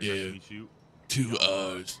 Yeah. Nice to meet you. 2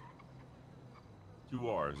 R's. 2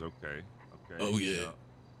 R's, okay. Oh, yeah.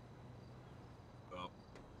 Well,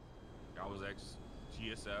 I was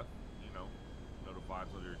ex-GSF, you know the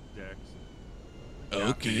vibes under decks. And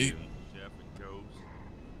Okay. and Chef and Coast.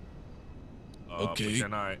 Okay.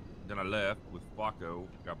 But then I left with Flacco,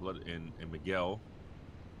 got blooded in Miguel,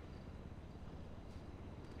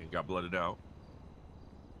 and got blooded out.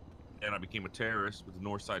 And I became a terrorist with the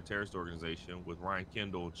Northside Terrorist Organization with Ryan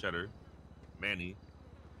Kendall, Cheddar, Manny.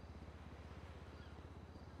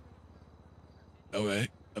 All right.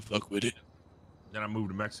 I fuck with it. Then I moved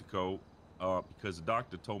to Mexico because the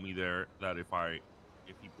doctor told me there that if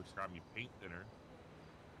he prescribed me paint thinner,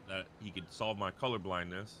 that he could solve my color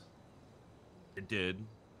blindness. It did.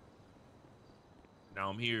 Now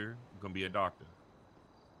I'm here. I'm gonna be a doctor.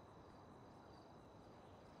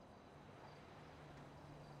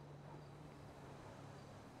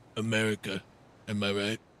 America. Am I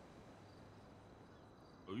right?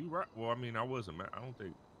 Oh, you right? Well, I mean, I don't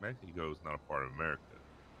think Mexico is not a part of America.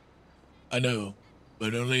 I know.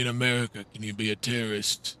 But only in America can you be a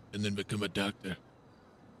terrorist and then become a doctor.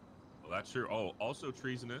 Well, that's true. Oh, also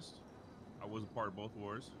treasonous. I was a part of both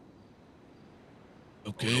wars.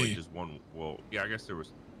 Okay. Oh, no, just one. Well, yeah, I guess there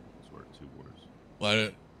was sort of 2 wars.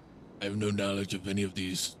 Well, I have no knowledge of any of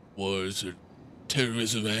these wars or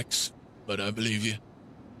terrorism acts, but I believe you.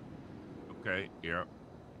 Okay, yeah.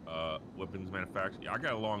 weapons manufacturing. I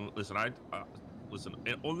got a long listen. Listen.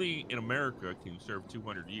 Only in America can you serve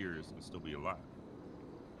 200 years and still be alive.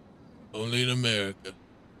 Only in America.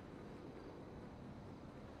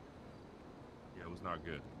 Yeah, it was not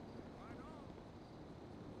good.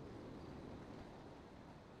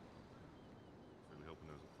 Really hoping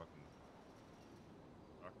there's a fucking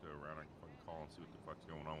doctor around. I can fucking call and see what the fuck's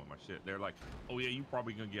going on with my shit. They're like, oh yeah, you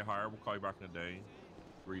probably gonna get hired. We'll call you back in a day.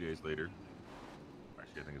 3 days later.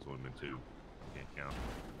 Actually, I think it's only been 2. Can't count.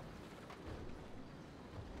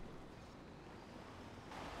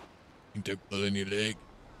 Think they're pulling your leg?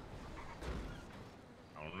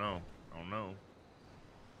 I don't know. I don't know.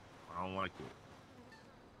 I don't like it.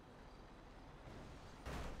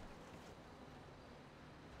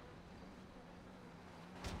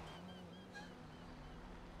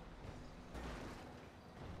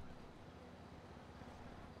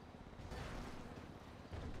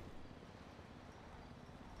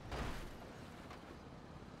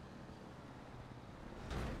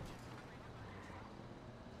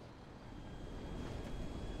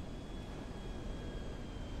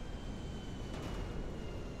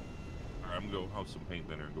 I'm gonna go have some paint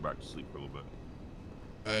thinner and go back to sleep for a little bit.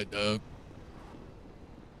 All right, dog.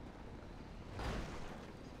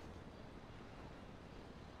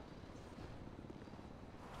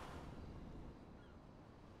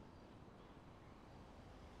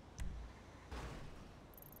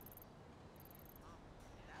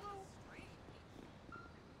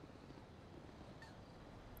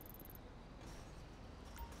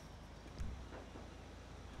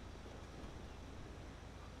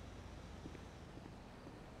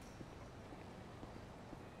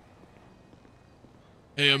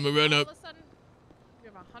 Hey, I'm gonna run All up. of a sudden, you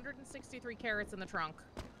have 163 carrots in the trunk.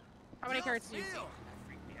 How many carrots do you see?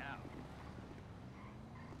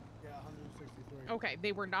 Yeah, 163. Okay,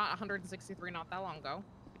 they were not 163 not that long ago.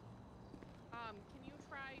 Can you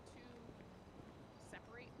try to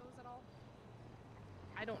separate those at all?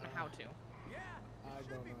 I don't know how to. I don't know how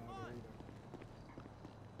to either.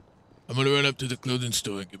 I'm gonna run up to the clothing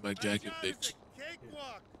store and get my jacket fixed.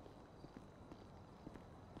 Cakewalk.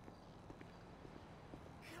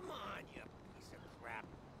 Come on, you piece of crap.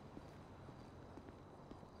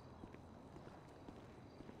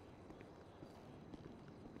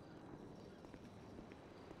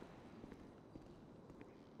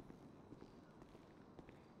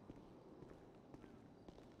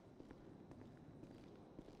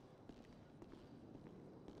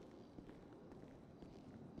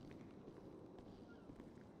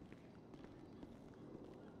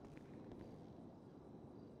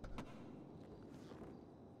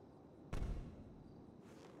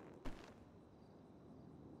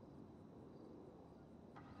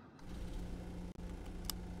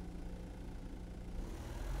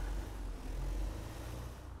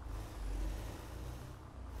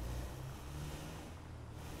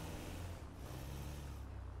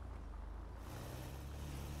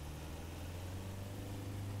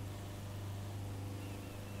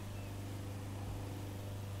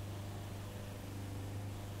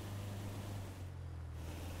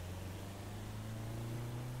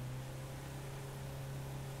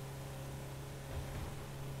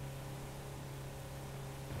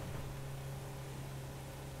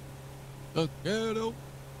 The ghetto.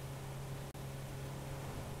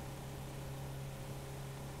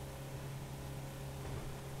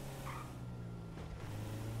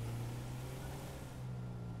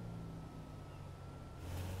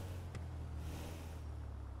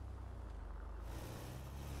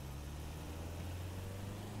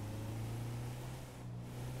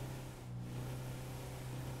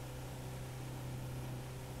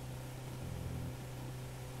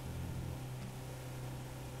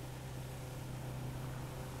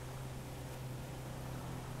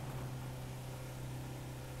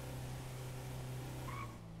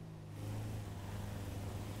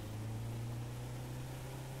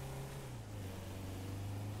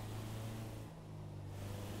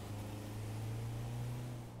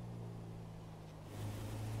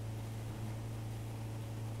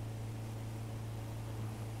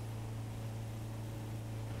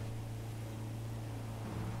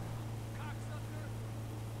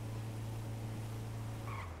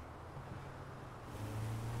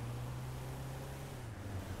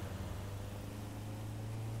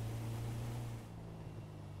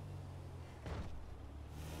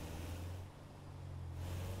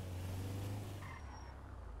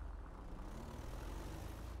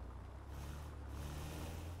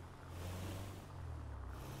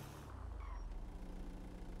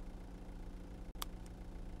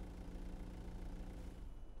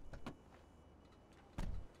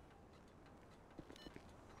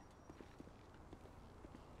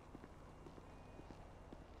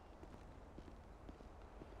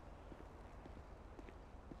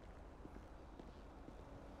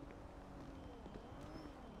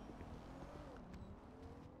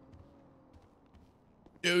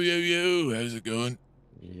 Yo, yo, yo. How's it going?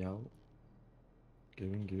 Yo.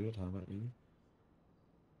 Doing good. How about you?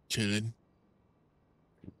 Chilling.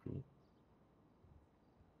 Cool.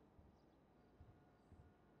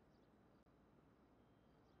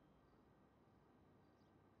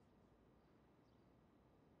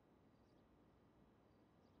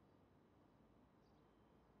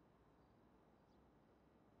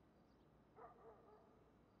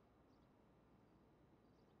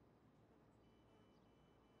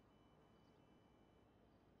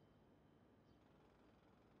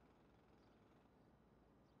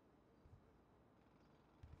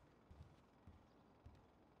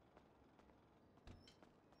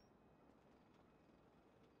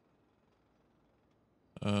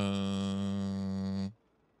 Uh,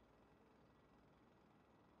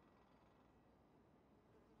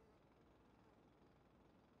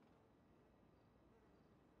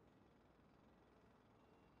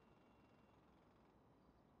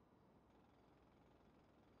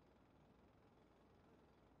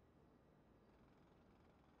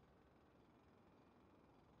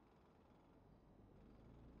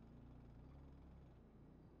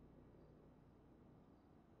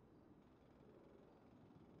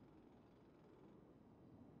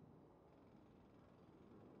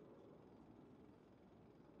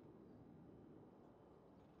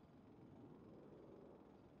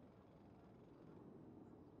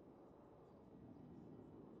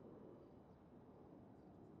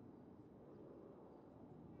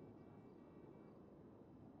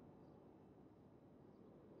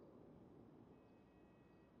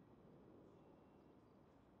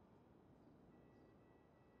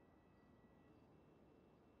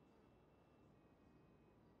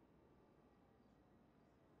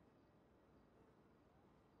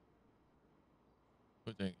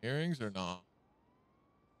 putting earrings or not?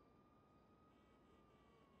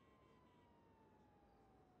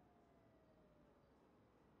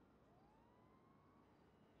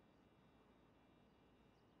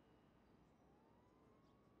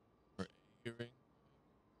 Or earring?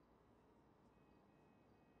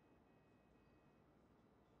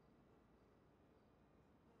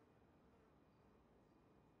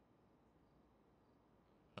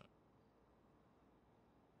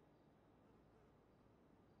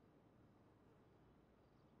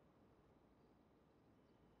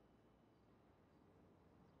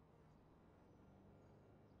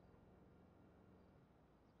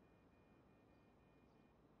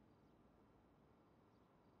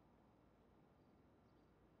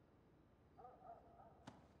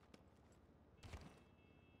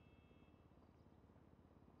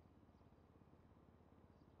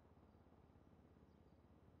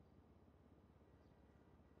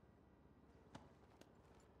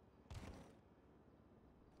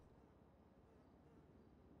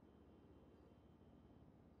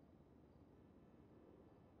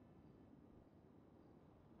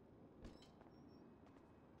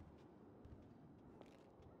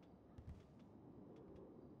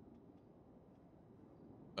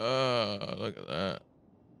 Look at that.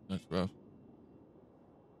 That's rough.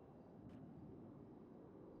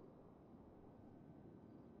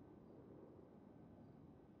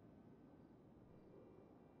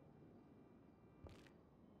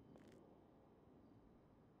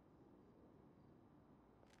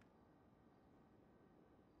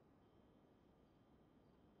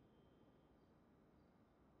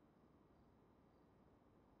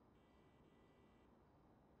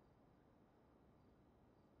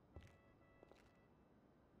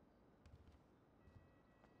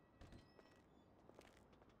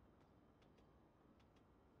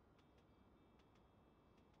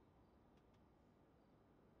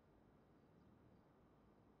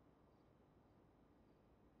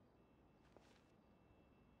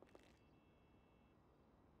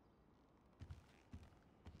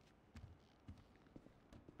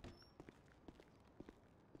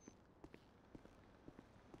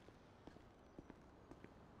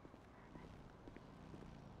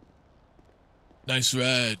 Nice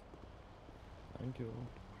ride. Thank you.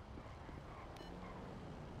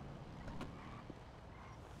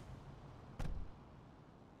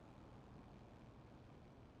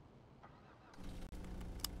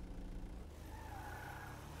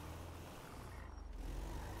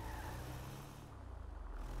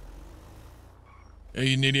 Hey,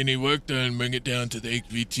 you need any work done, bring it down to the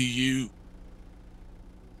HVTU.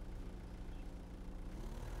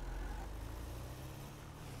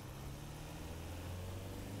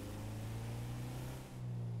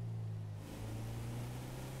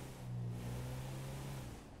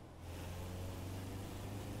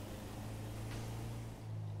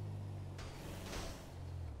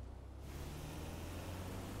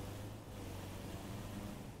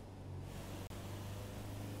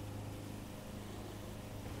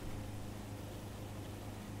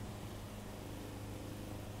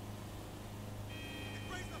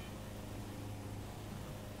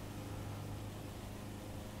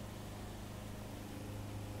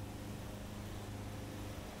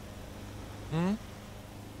 Hmm?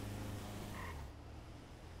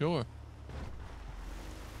 Sure.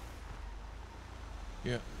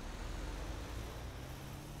 Yeah.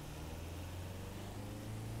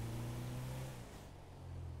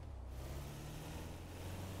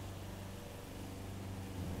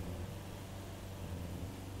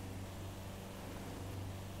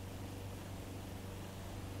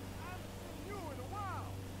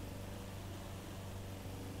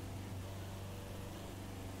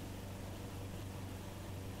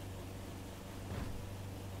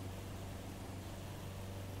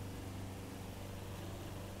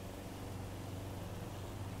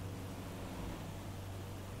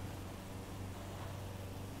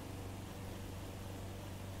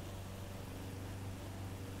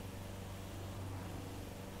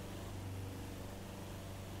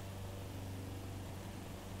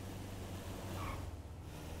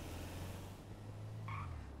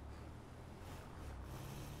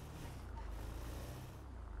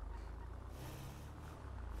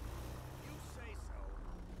 You say so.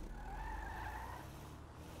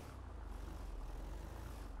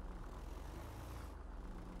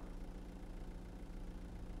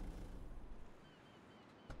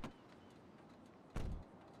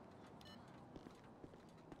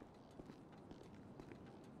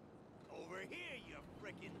 Over here, you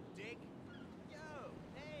frickin' dick. Yo,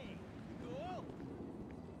 hey, you cool?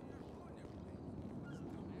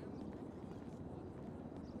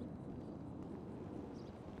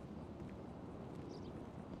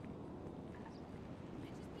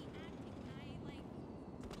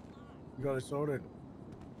 You got it sorted.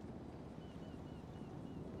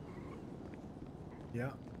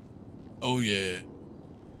 Yeah. Oh yeah.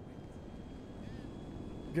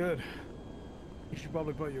 Good. You should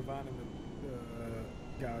probably put your van in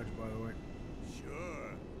the garage, by the way.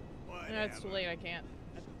 Sure. Whatever. No, it's too late. I can't.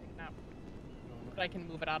 I have to take a nap. But I can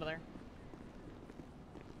move it out of there.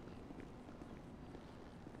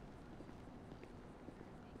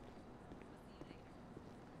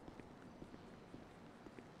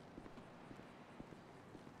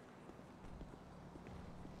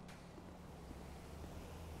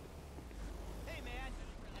 Hey, man.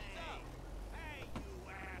 What's up? Hey, you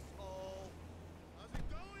asshole. How's it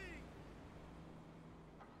going?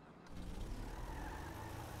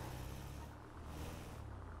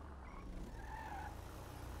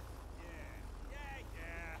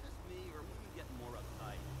 Yeah. Just me, or were you getting more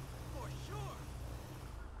uptight? For sure.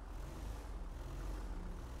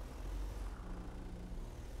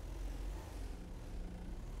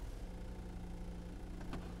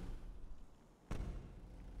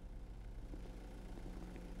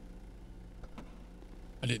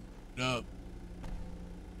 I didn't know.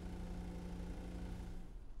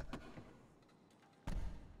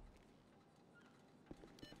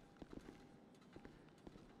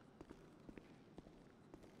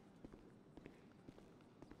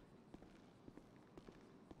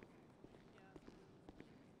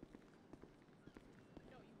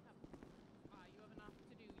 No, you have enough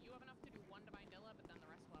to do. You have enough to do one Divine Dilla, but then the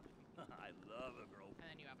rest will have to be. I love a girl. And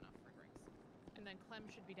then you have enough for drinks. And then Clem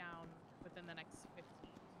should be down within the next 15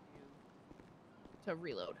 to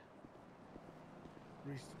reload.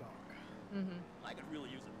 Restock. Mm-hmm. I could really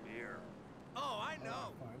use a beer. Oh, I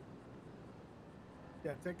know. Fine.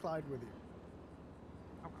 Yeah, take Clyde with you.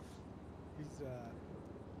 Okay.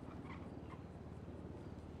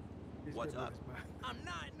 He's What's good with up? his mouth. I'm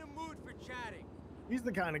not in the mood for chatting. He's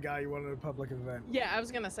the kind of guy you want at a public event. Yeah, I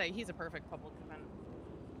was gonna say he's a perfect public event.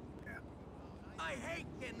 I hate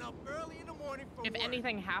getting up early in the morning for If work.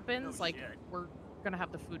 anything happens, No like shit. we're gonna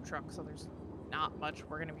have the food truck, so there's not much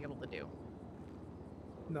we're gonna be able to do.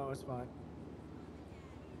 No, it's fine.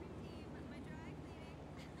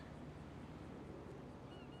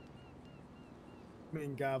 Me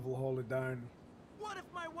and Gav will hold it down. What if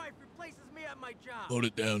my wife replaces me at my job? Hold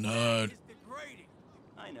it down hard. It's degrading.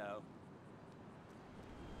 I know.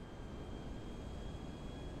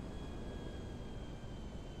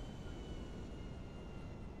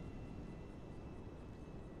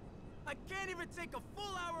 I can't even take a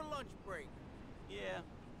full hour lunch break. Yeah.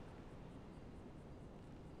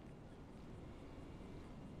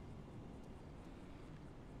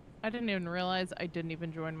 I didn't even realize I didn't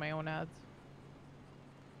even join my own ads.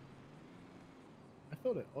 I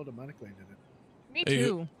thought it automatically did it. Me Hey,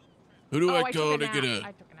 too. Who do Oh, I took call a to nap. get a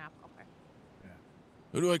I took a nap. Okay.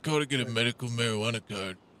 Who do I call to get a medical marijuana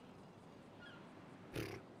card?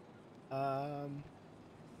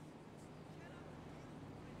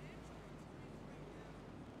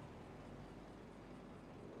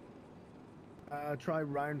 Try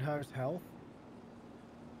Roundhouse Health.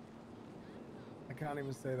 I can't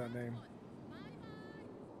even say that name.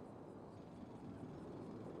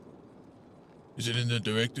 Is it in the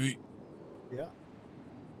directory? Yeah.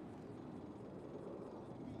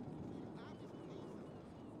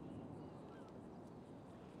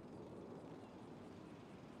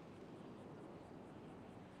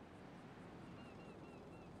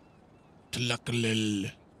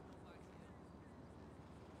 Tlakalel.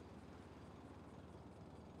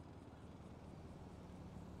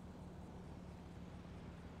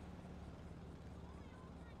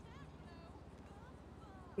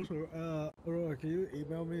 Also, Aurora, can you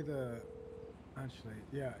email me the? Actually,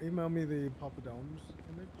 yeah, email me the Papa Doms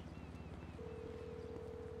image.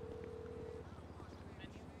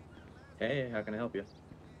 Hey, how can I help you?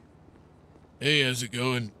 Hey, how's it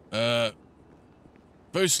going?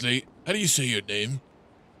 Firstly, how do you say your name?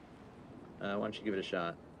 Why don't you give it a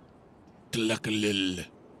shot? Tlakalel.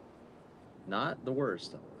 Not the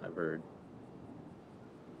worst, I've heard.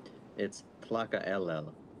 It's Tlaka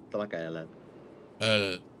LL. Tlaka LL.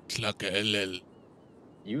 Tlakalel.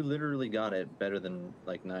 You literally got it better than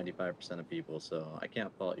like 95% of people, so I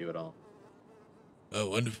can't fault you at all. Oh,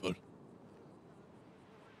 wonderful.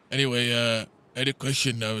 Anyway, I had a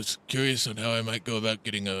question. I was curious on how I might go about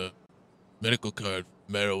getting a medical card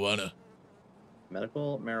for marijuana.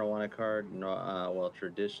 Medical marijuana card, no, well,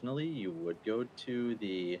 traditionally you would go to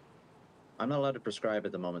the. I'm not allowed to prescribe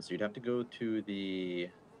at the moment, so you'd have to go to the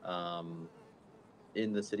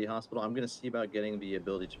in the city hospital. I'm going to see about getting the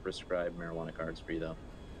ability to prescribe marijuana cards for you, though.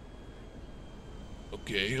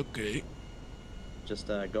 Okay. Just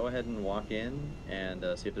go ahead and walk in and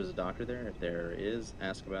see if there's a doctor there. If there is,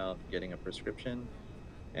 ask about getting a prescription,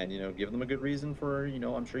 and give them a good reason for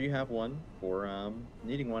I'm sure you have one for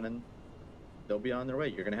needing one, and they'll be on their way.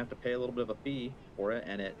 You're going to have to pay a little bit of a fee for it,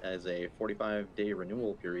 and it has a 45-day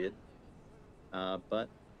renewal period. But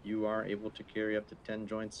you are able to carry up to 10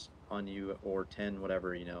 joints on you, or 10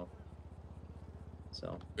 whatever.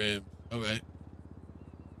 So. All right.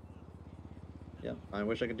 Yeah, I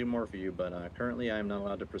wish I could do more for you, but currently I'm not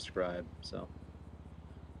allowed to prescribe. So.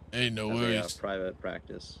 Hey, no as worries. a private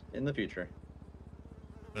practice in the future.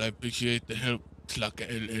 But I appreciate the help,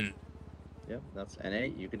 Tlakalel. Yep, that's NA.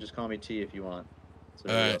 You can just call me T if you want. That's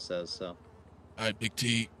what All everybody right. else says. So. All right, Big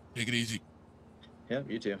T. Take it easy. Yep,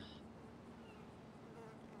 you too.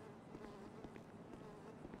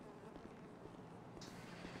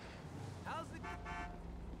 How's it?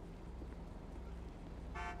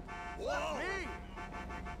 Whoa! Me!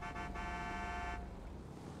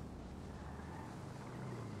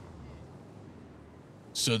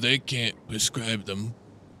 So they can't prescribe them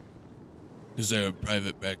because they're a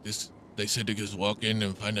private practice. They said to just walk in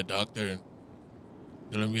and find a doctor and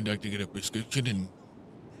tell them you'd like to get a prescription and,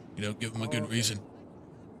 give them a good reason.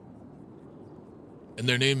 And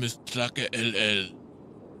their name is Tlaka LL.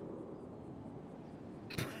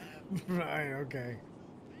 Right, okay.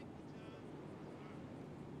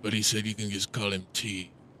 But he said you can just call him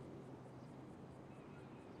T.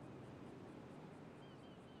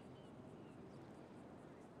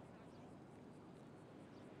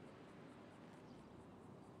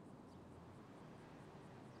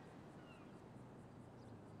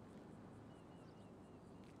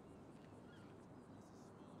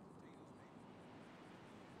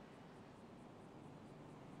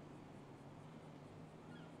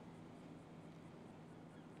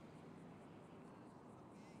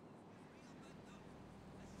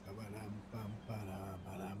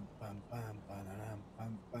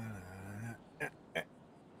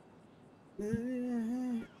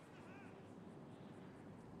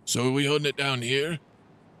 So are we holding it down here?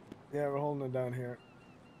 Yeah, we're holding it down here.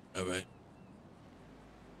 All right.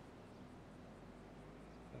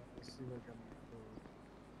 Let's see what I can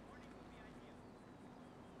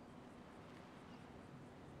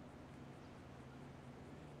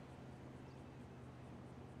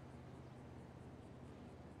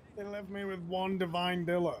do. They left me with one divine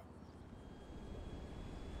dealer.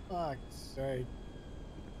 Fuck's sake.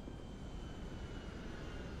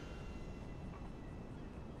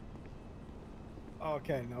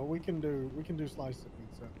 Okay, no, we can do slice of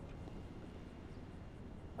pizza.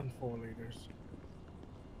 And 4 liters.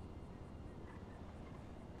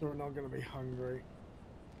 So we're not gonna be hungry.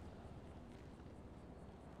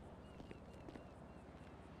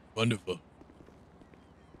 Wonderful.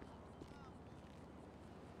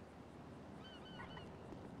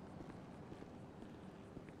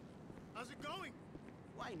 How's it going?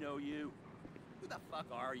 Well, I know you. Who the fuck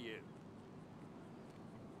are you?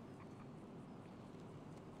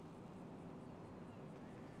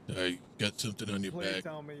 You got something on your Please back.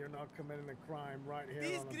 tell me you're not committing a crime right here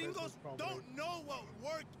These on a gringos business property. don't know what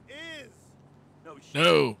work is. No shit.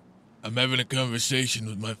 No, I'm having a conversation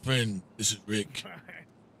with my friend. This is Rick.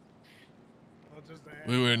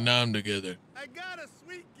 We were in Nam together. I got a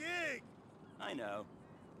sweet gig. I know.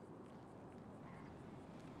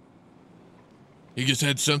 He just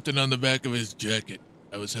had something on the back of his jacket.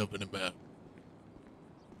 I was helping him out.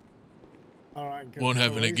 All right, 'cause Won't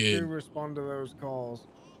happen police do again. respond to those calls,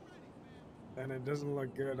 and it doesn't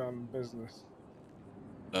look good on business.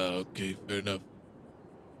 Okay, fair enough.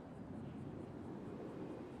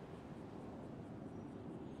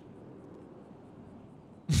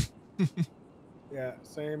 Yeah,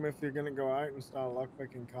 same if you're gonna go out and start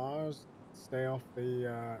lockpicking cars, stay off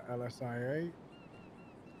the LSIA.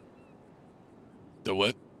 The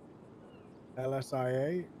what?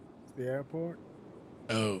 LSIA, it's the airport.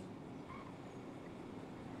 Oh.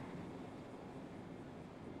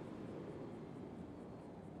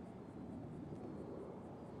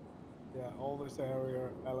 Yeah, all this area,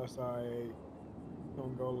 LSIA,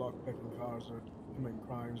 don't go lockpicking cars or commit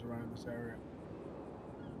crimes around this area.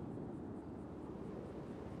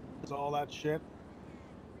 Because all that shit,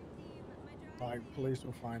 like, police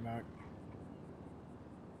will find out.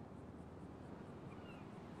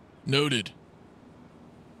 Noted.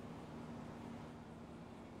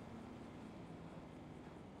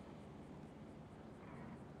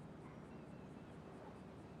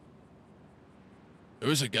 There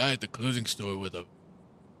was a guy at the clothing store with a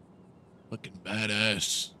fucking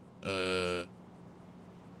badass,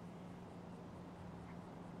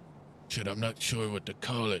 shit, I'm not sure what to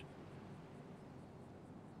call it.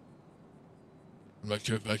 I'm not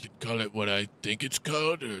sure if I should call it what I think it's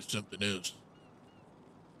called or something else.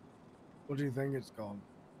 What do you think it's called?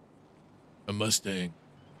 A Mustang.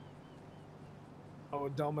 Oh, a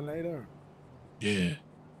Dominator? Yeah.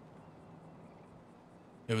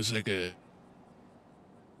 It was like a...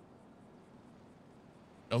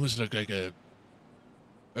 almost looked like a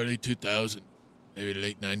early 2000, maybe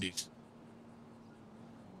late 90s.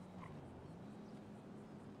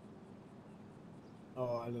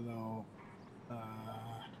 Oh, I don't know.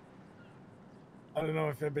 I don't know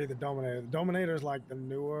if it'd be the Dominator. The Dominator is like the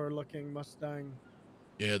newer looking Mustang.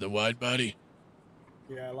 Yeah, the wide body.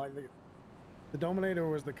 Yeah, like the Dominator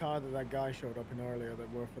was the car that guy showed up in earlier that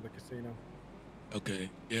worked for the casino. Okay,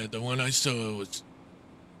 yeah, the one I saw was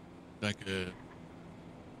like a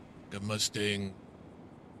Mustang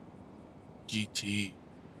GT.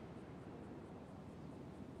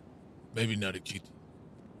 Maybe not a GT.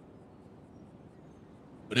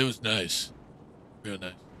 But it was nice. Real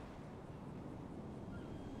nice.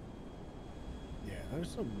 Yeah,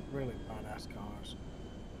 there's some really badass cars.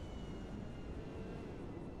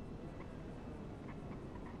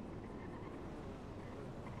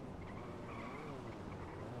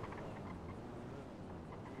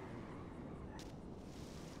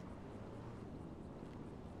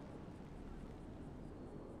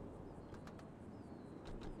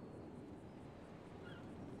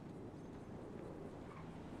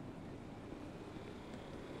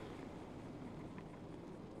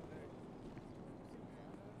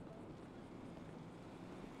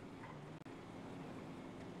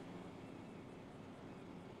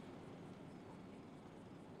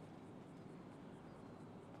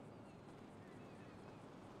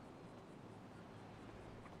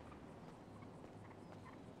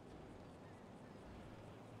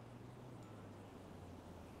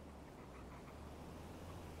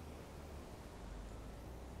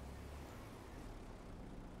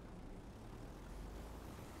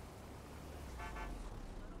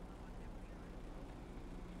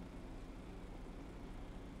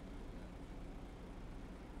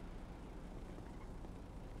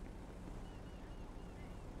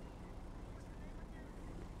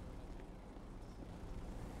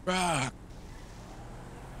 Rock.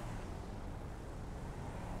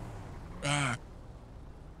 Rock.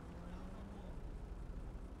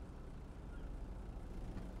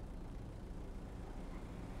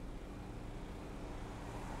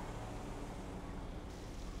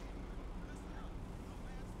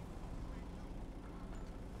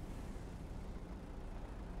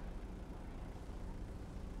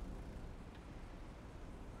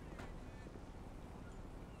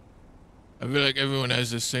 I feel like everyone has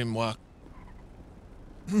the same walk.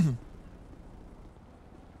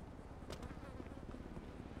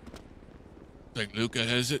 Like Luca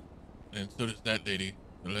has it, and so does that lady.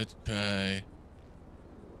 So let's try.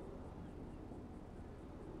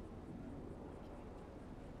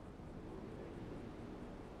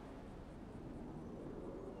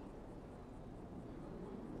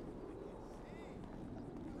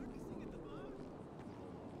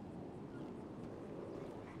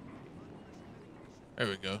 There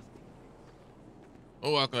we go.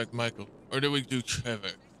 We'll walk like Michael. Or do we do Trevor?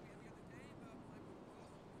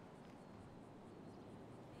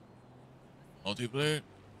 Multiplayer?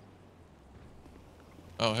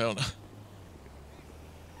 Oh, hell no.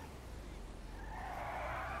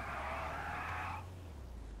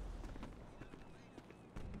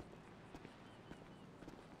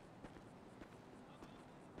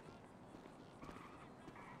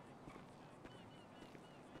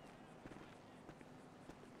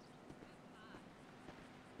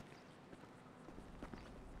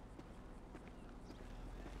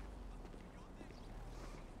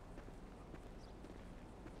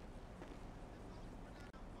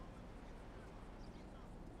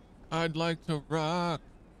 I'd like to rock.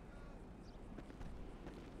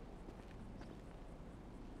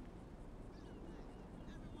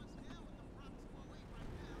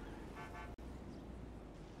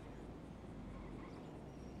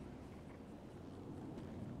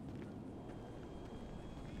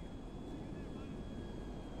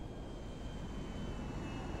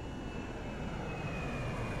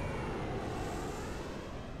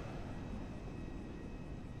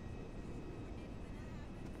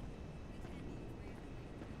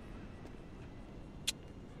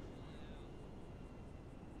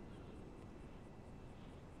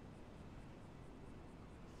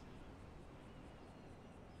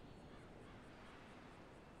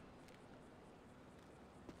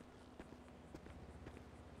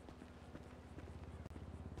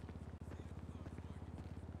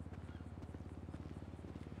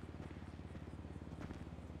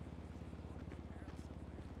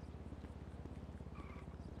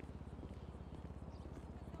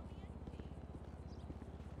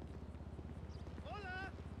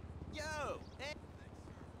 Yo! Hey!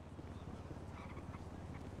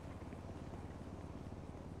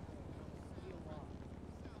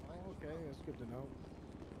 Oh, okay, that's good to know.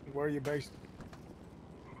 Where are you based?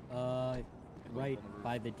 Right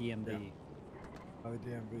by the DMV. Yeah. By the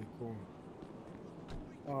DMV, cool.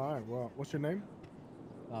 All right, well, what's your name?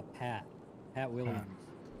 Pat. Pat Williams.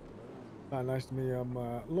 Nice to meet you. I'm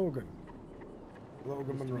Logan. Logan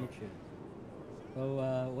Nice to Monroe. meet you.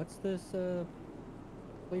 So, what's this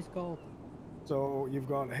place called? So you've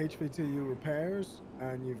got HVTU repairs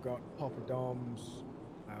and you've got Papa Dom's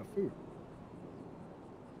food,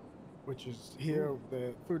 which is here. Ooh.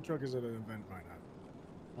 The food truck is at an event right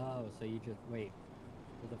now. Oh, so you just wait.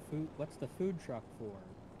 So the food. What's the food truck for?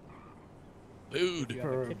 Food. You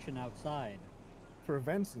have a kitchen outside. For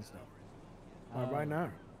events and stuff. Right now.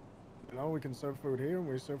 You know, we can serve food here and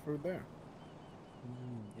we serve food there.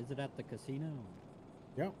 Is it at the casino?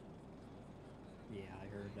 Yep. Yeah, I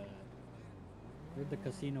heard the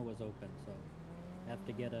casino was open, so have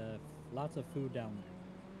to get lots of food down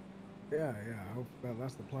there. Yeah. I hope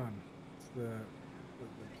that's the plan. It's the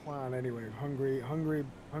plan anyway.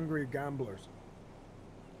 Hungry gamblers.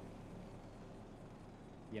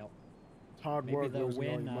 Yep. It's hard Maybe work they'll losing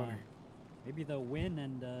all win. your money. Maybe they'll win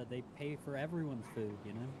and they pay for everyone's food.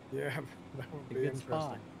 You know. Yeah, that would A be good interesting.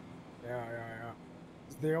 spot. Yeah.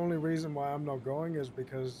 It's the only reason why I'm not going is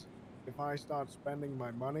because if I start spending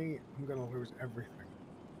my money, I'm gonna lose everything.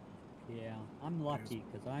 Yeah, I'm lucky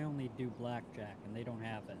because I only do blackjack and they don't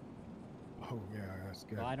have it. Oh yeah, that's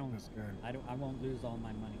good. So I That's good. I won't lose all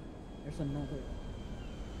my money. There's another.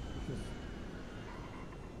 There's just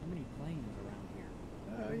how many planes around here?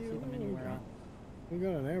 I don't see them anywhere else. We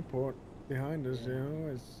got an airport behind us. Yeah. You know,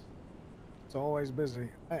 it's always busy.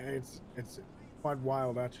 It's quite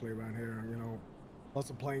wild actually around here. You know, lots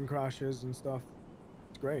of plane crashes and stuff.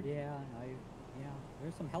 It's great. Yeah,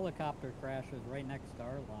 there's some helicopter crashes right next to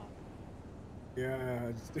our lot. Yeah,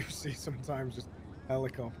 I just do see sometimes just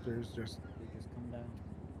helicopters just They just come down.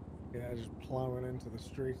 yeah, just plowing into the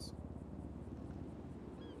streets.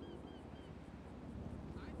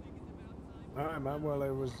 All right, man. Well,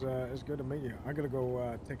 it's good to meet you. I gotta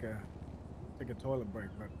go take a toilet break,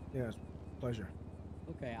 but yeah, it's a pleasure.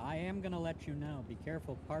 Okay, I am gonna let you know. Be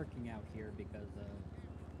careful parking out here because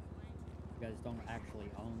you guys don't actually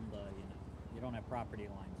own you don't have property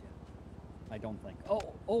lines yet. I don't think.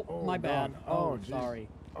 Oh, my bad. God. Oh, Jeez. sorry.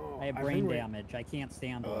 Oh, I have I brain think damage. I can't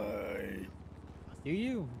stand it. Do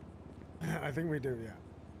you? I think we do,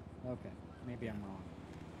 yeah. Okay, maybe I'm wrong.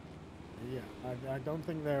 Yeah, I don't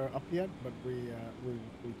think they're up yet, but we do.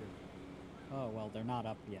 Oh well, they're not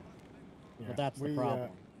up yet. Yeah, But that's the we problem.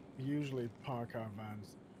 usually park our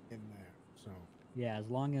vans in there, so Yeah, as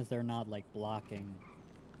long as they're not like blocking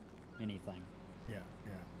anything. yeah.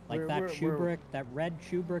 Like that Shubrick, that red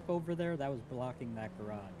Shubrick over there, that was blocking that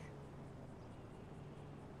garage.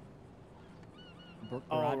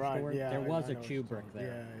 Garage right, door. yeah. There was I a know what you're Kubrick talking-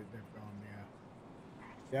 there. Yeah, they've gone.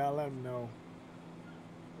 Yeah, I'll let them know.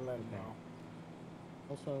 Let them Okay. know.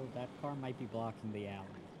 Also, that car might be blocking the alley.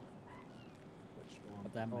 Which one?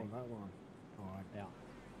 But that Oh, might. that one. Oh, Yeah.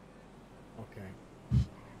 okay.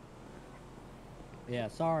 Yeah,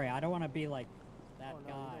 sorry, I don't want to be like that Oh, no,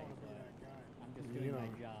 you guy, don't wanna be but that guy. I'm just You doing my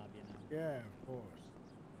know. job, you know. Yeah, of course.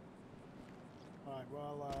 All right.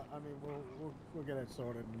 Well, I mean, we'll get it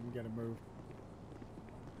sorted and get it moved.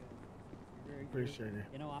 Appreciate it.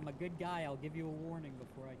 You know, I'm a good guy. I'll give you a warning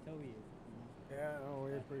before I tow you. You know? Yeah, no,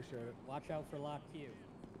 we appreciate it. Watch out for Lock Q.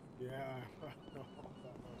 Yeah, no, that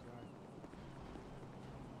was right.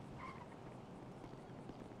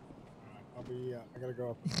 All right, I'll be. I gotta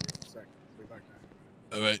go up in a sec. I'll be back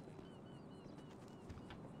now. All right.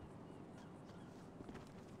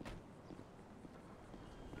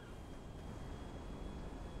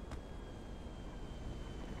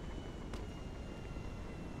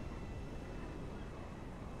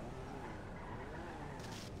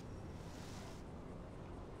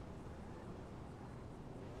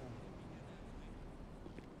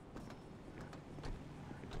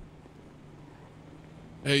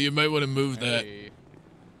 Hey, you might want to move that. Hey.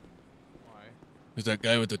 Why? There's that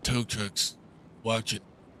guy with the tow trucks. Watch it.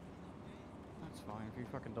 That's fine. If he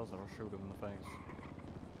fucking does it, I'll shoot him in the face.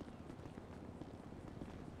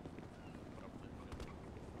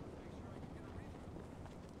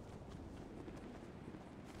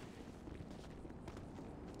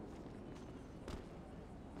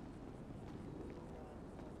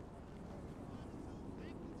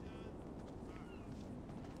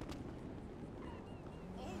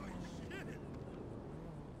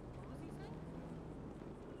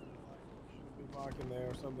 Be parking there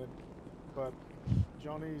or something. But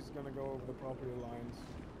Johnny's gonna go over the property lines.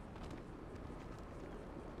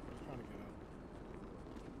 Just trying to get up.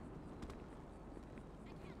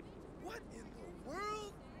 What in the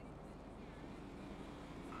world?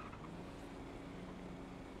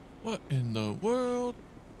 What in the world?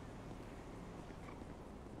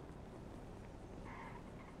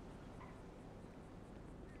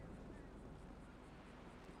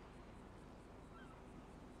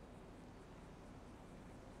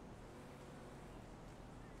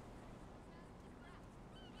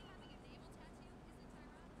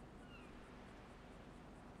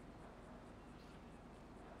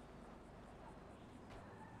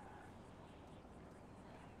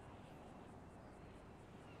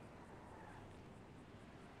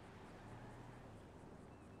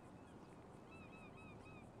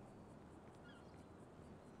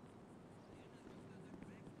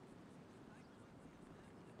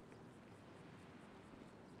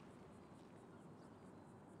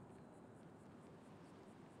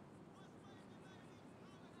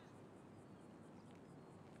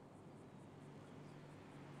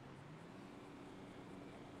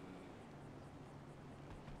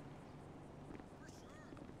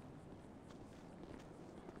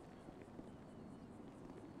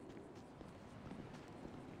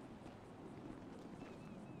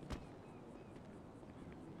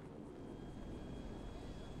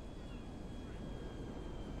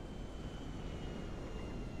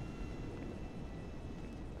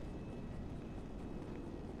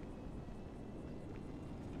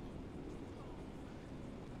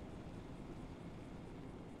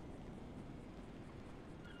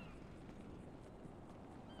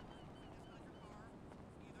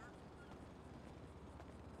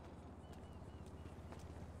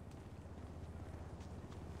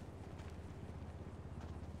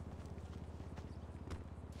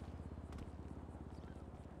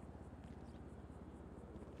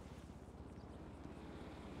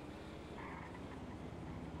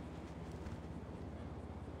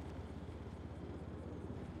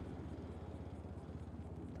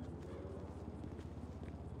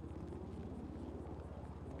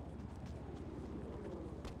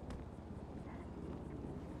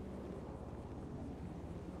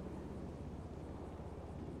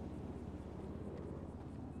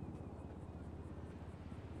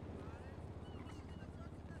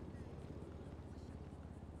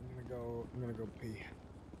 I'm gonna go pee.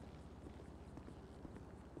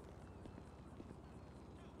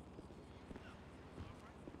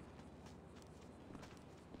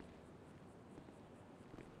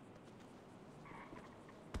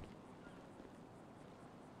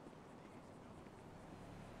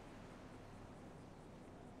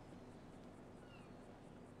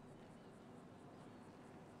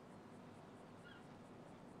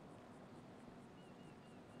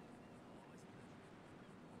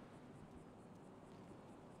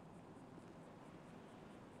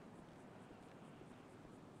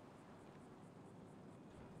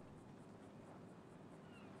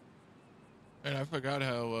 And I forgot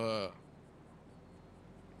how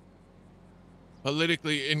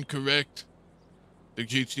politically incorrect the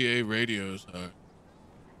GTA radios are.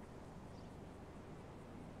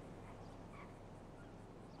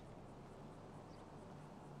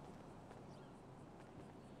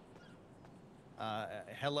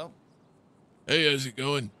 Hello? Hey, how's it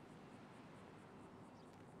going?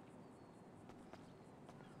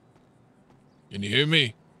 Can you hear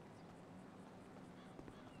me?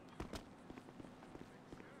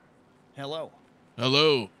 Hello?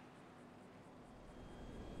 Hello?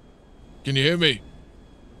 Can you hear me?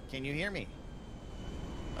 Can you hear me?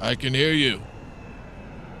 I can hear you.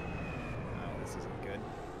 Oh, this isn't good.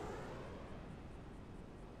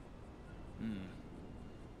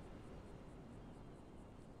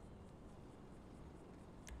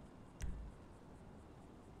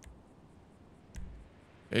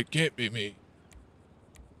 It can't be me.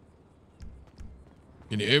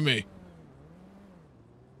 Can you hear me?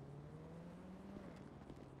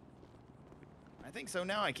 I think so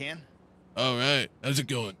now I can. All right. How's it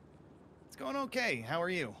going? It's going okay. How are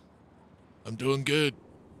you? I'm doing good.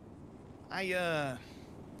 I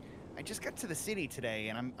just got to the city today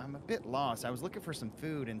and I'm a bit lost. I was looking for some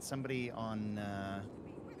food and somebody on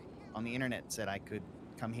the internet said I could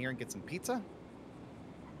come here and get some pizza.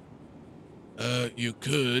 You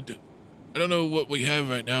could. I don't know what we have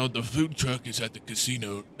right now. The food truck is at the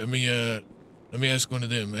casino. Let me ask one of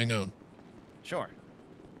them. Hang on. Sure.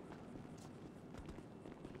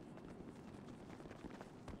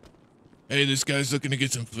 Hey, this guy's looking to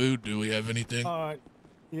get some food. Do we have anything?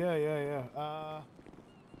 Yeah.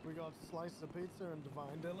 We got slice of pizza and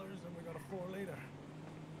Divine Dillers, and we got a 4-liter.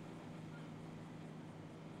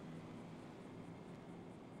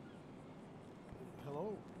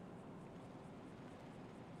 Hello.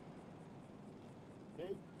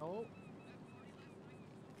 Hey, hello.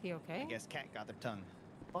 He okay? I guess cat got their tongue.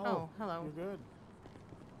 Oh, hello. You're good.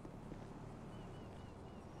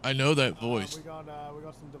 I know that voice. We got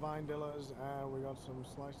some Divine Dillers, and we got some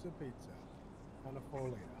slice of pizza, and a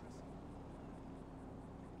 4-liter.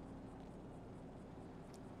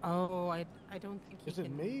 Oh, I don't think he Is it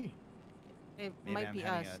can. me? It Maybe might I'm be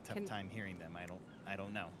having us. a tough time hearing them. I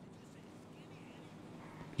don't know.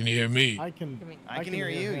 Can you hear me? I can hear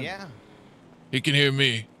you. him. Yeah. He can hear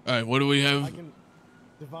me. All right. What do we have?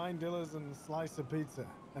 Divine Dillers and slice of pizza,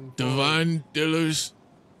 and Divine Dillers,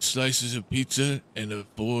 slices of pizza, and a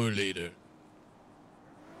 4-liter.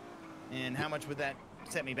 And how much would that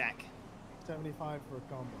set me back? 75 for a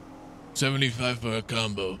combo. 75 for a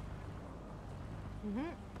combo.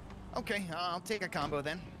 Okay, I'll take a combo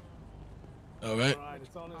then. All right. All right,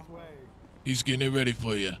 it's on its way. He's getting it ready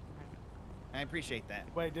for you. I appreciate that.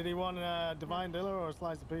 Wait, did he want a Divine Diller or a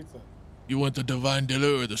slice of pizza? You want the Divine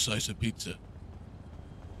Diller or the slice of pizza?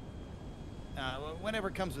 Whatever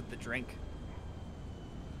comes with the drink.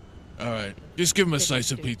 All right. Just give him a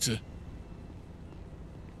slice of pizza.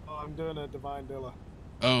 Oh, I'm doing a Divine Diller.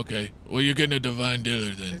 Oh, okay. Well, you're getting a Divine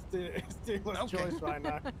Diller then. It's dealer's choice right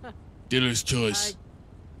now. Dealer's choice.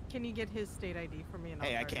 Can you get his state ID for me? And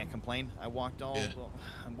Hey, I'll I charge can't him? complain. I walked I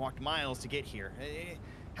walked miles to get here.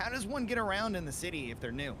 How does one get around in the city if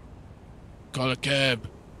they're new? Call a cab.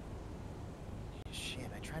 Shit,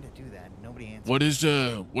 I tried to do that. Nobody answered. What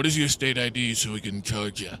is your state ID so we can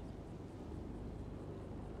charge you?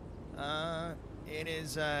 It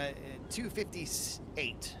is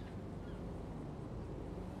 258.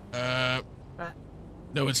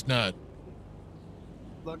 No, it's not.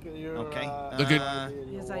 Look at your Okay.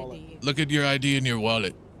 His ID. Look at your ID in your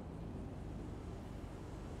wallet.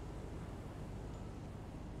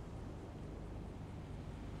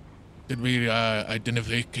 Could be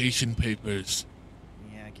identification papers.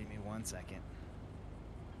 Yeah, give me 1 second.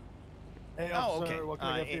 Hey, Oh, officer, okay. what can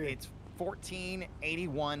I get for you? It's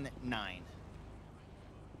 1481.9.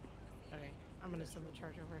 Okay, I'm gonna send the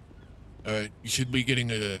charge over. All right, you should be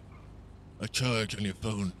getting a charge on your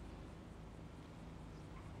phone.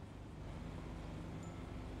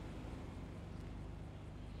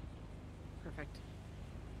 Perfect.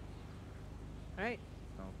 All right.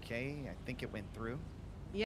 Okay, I think it went through.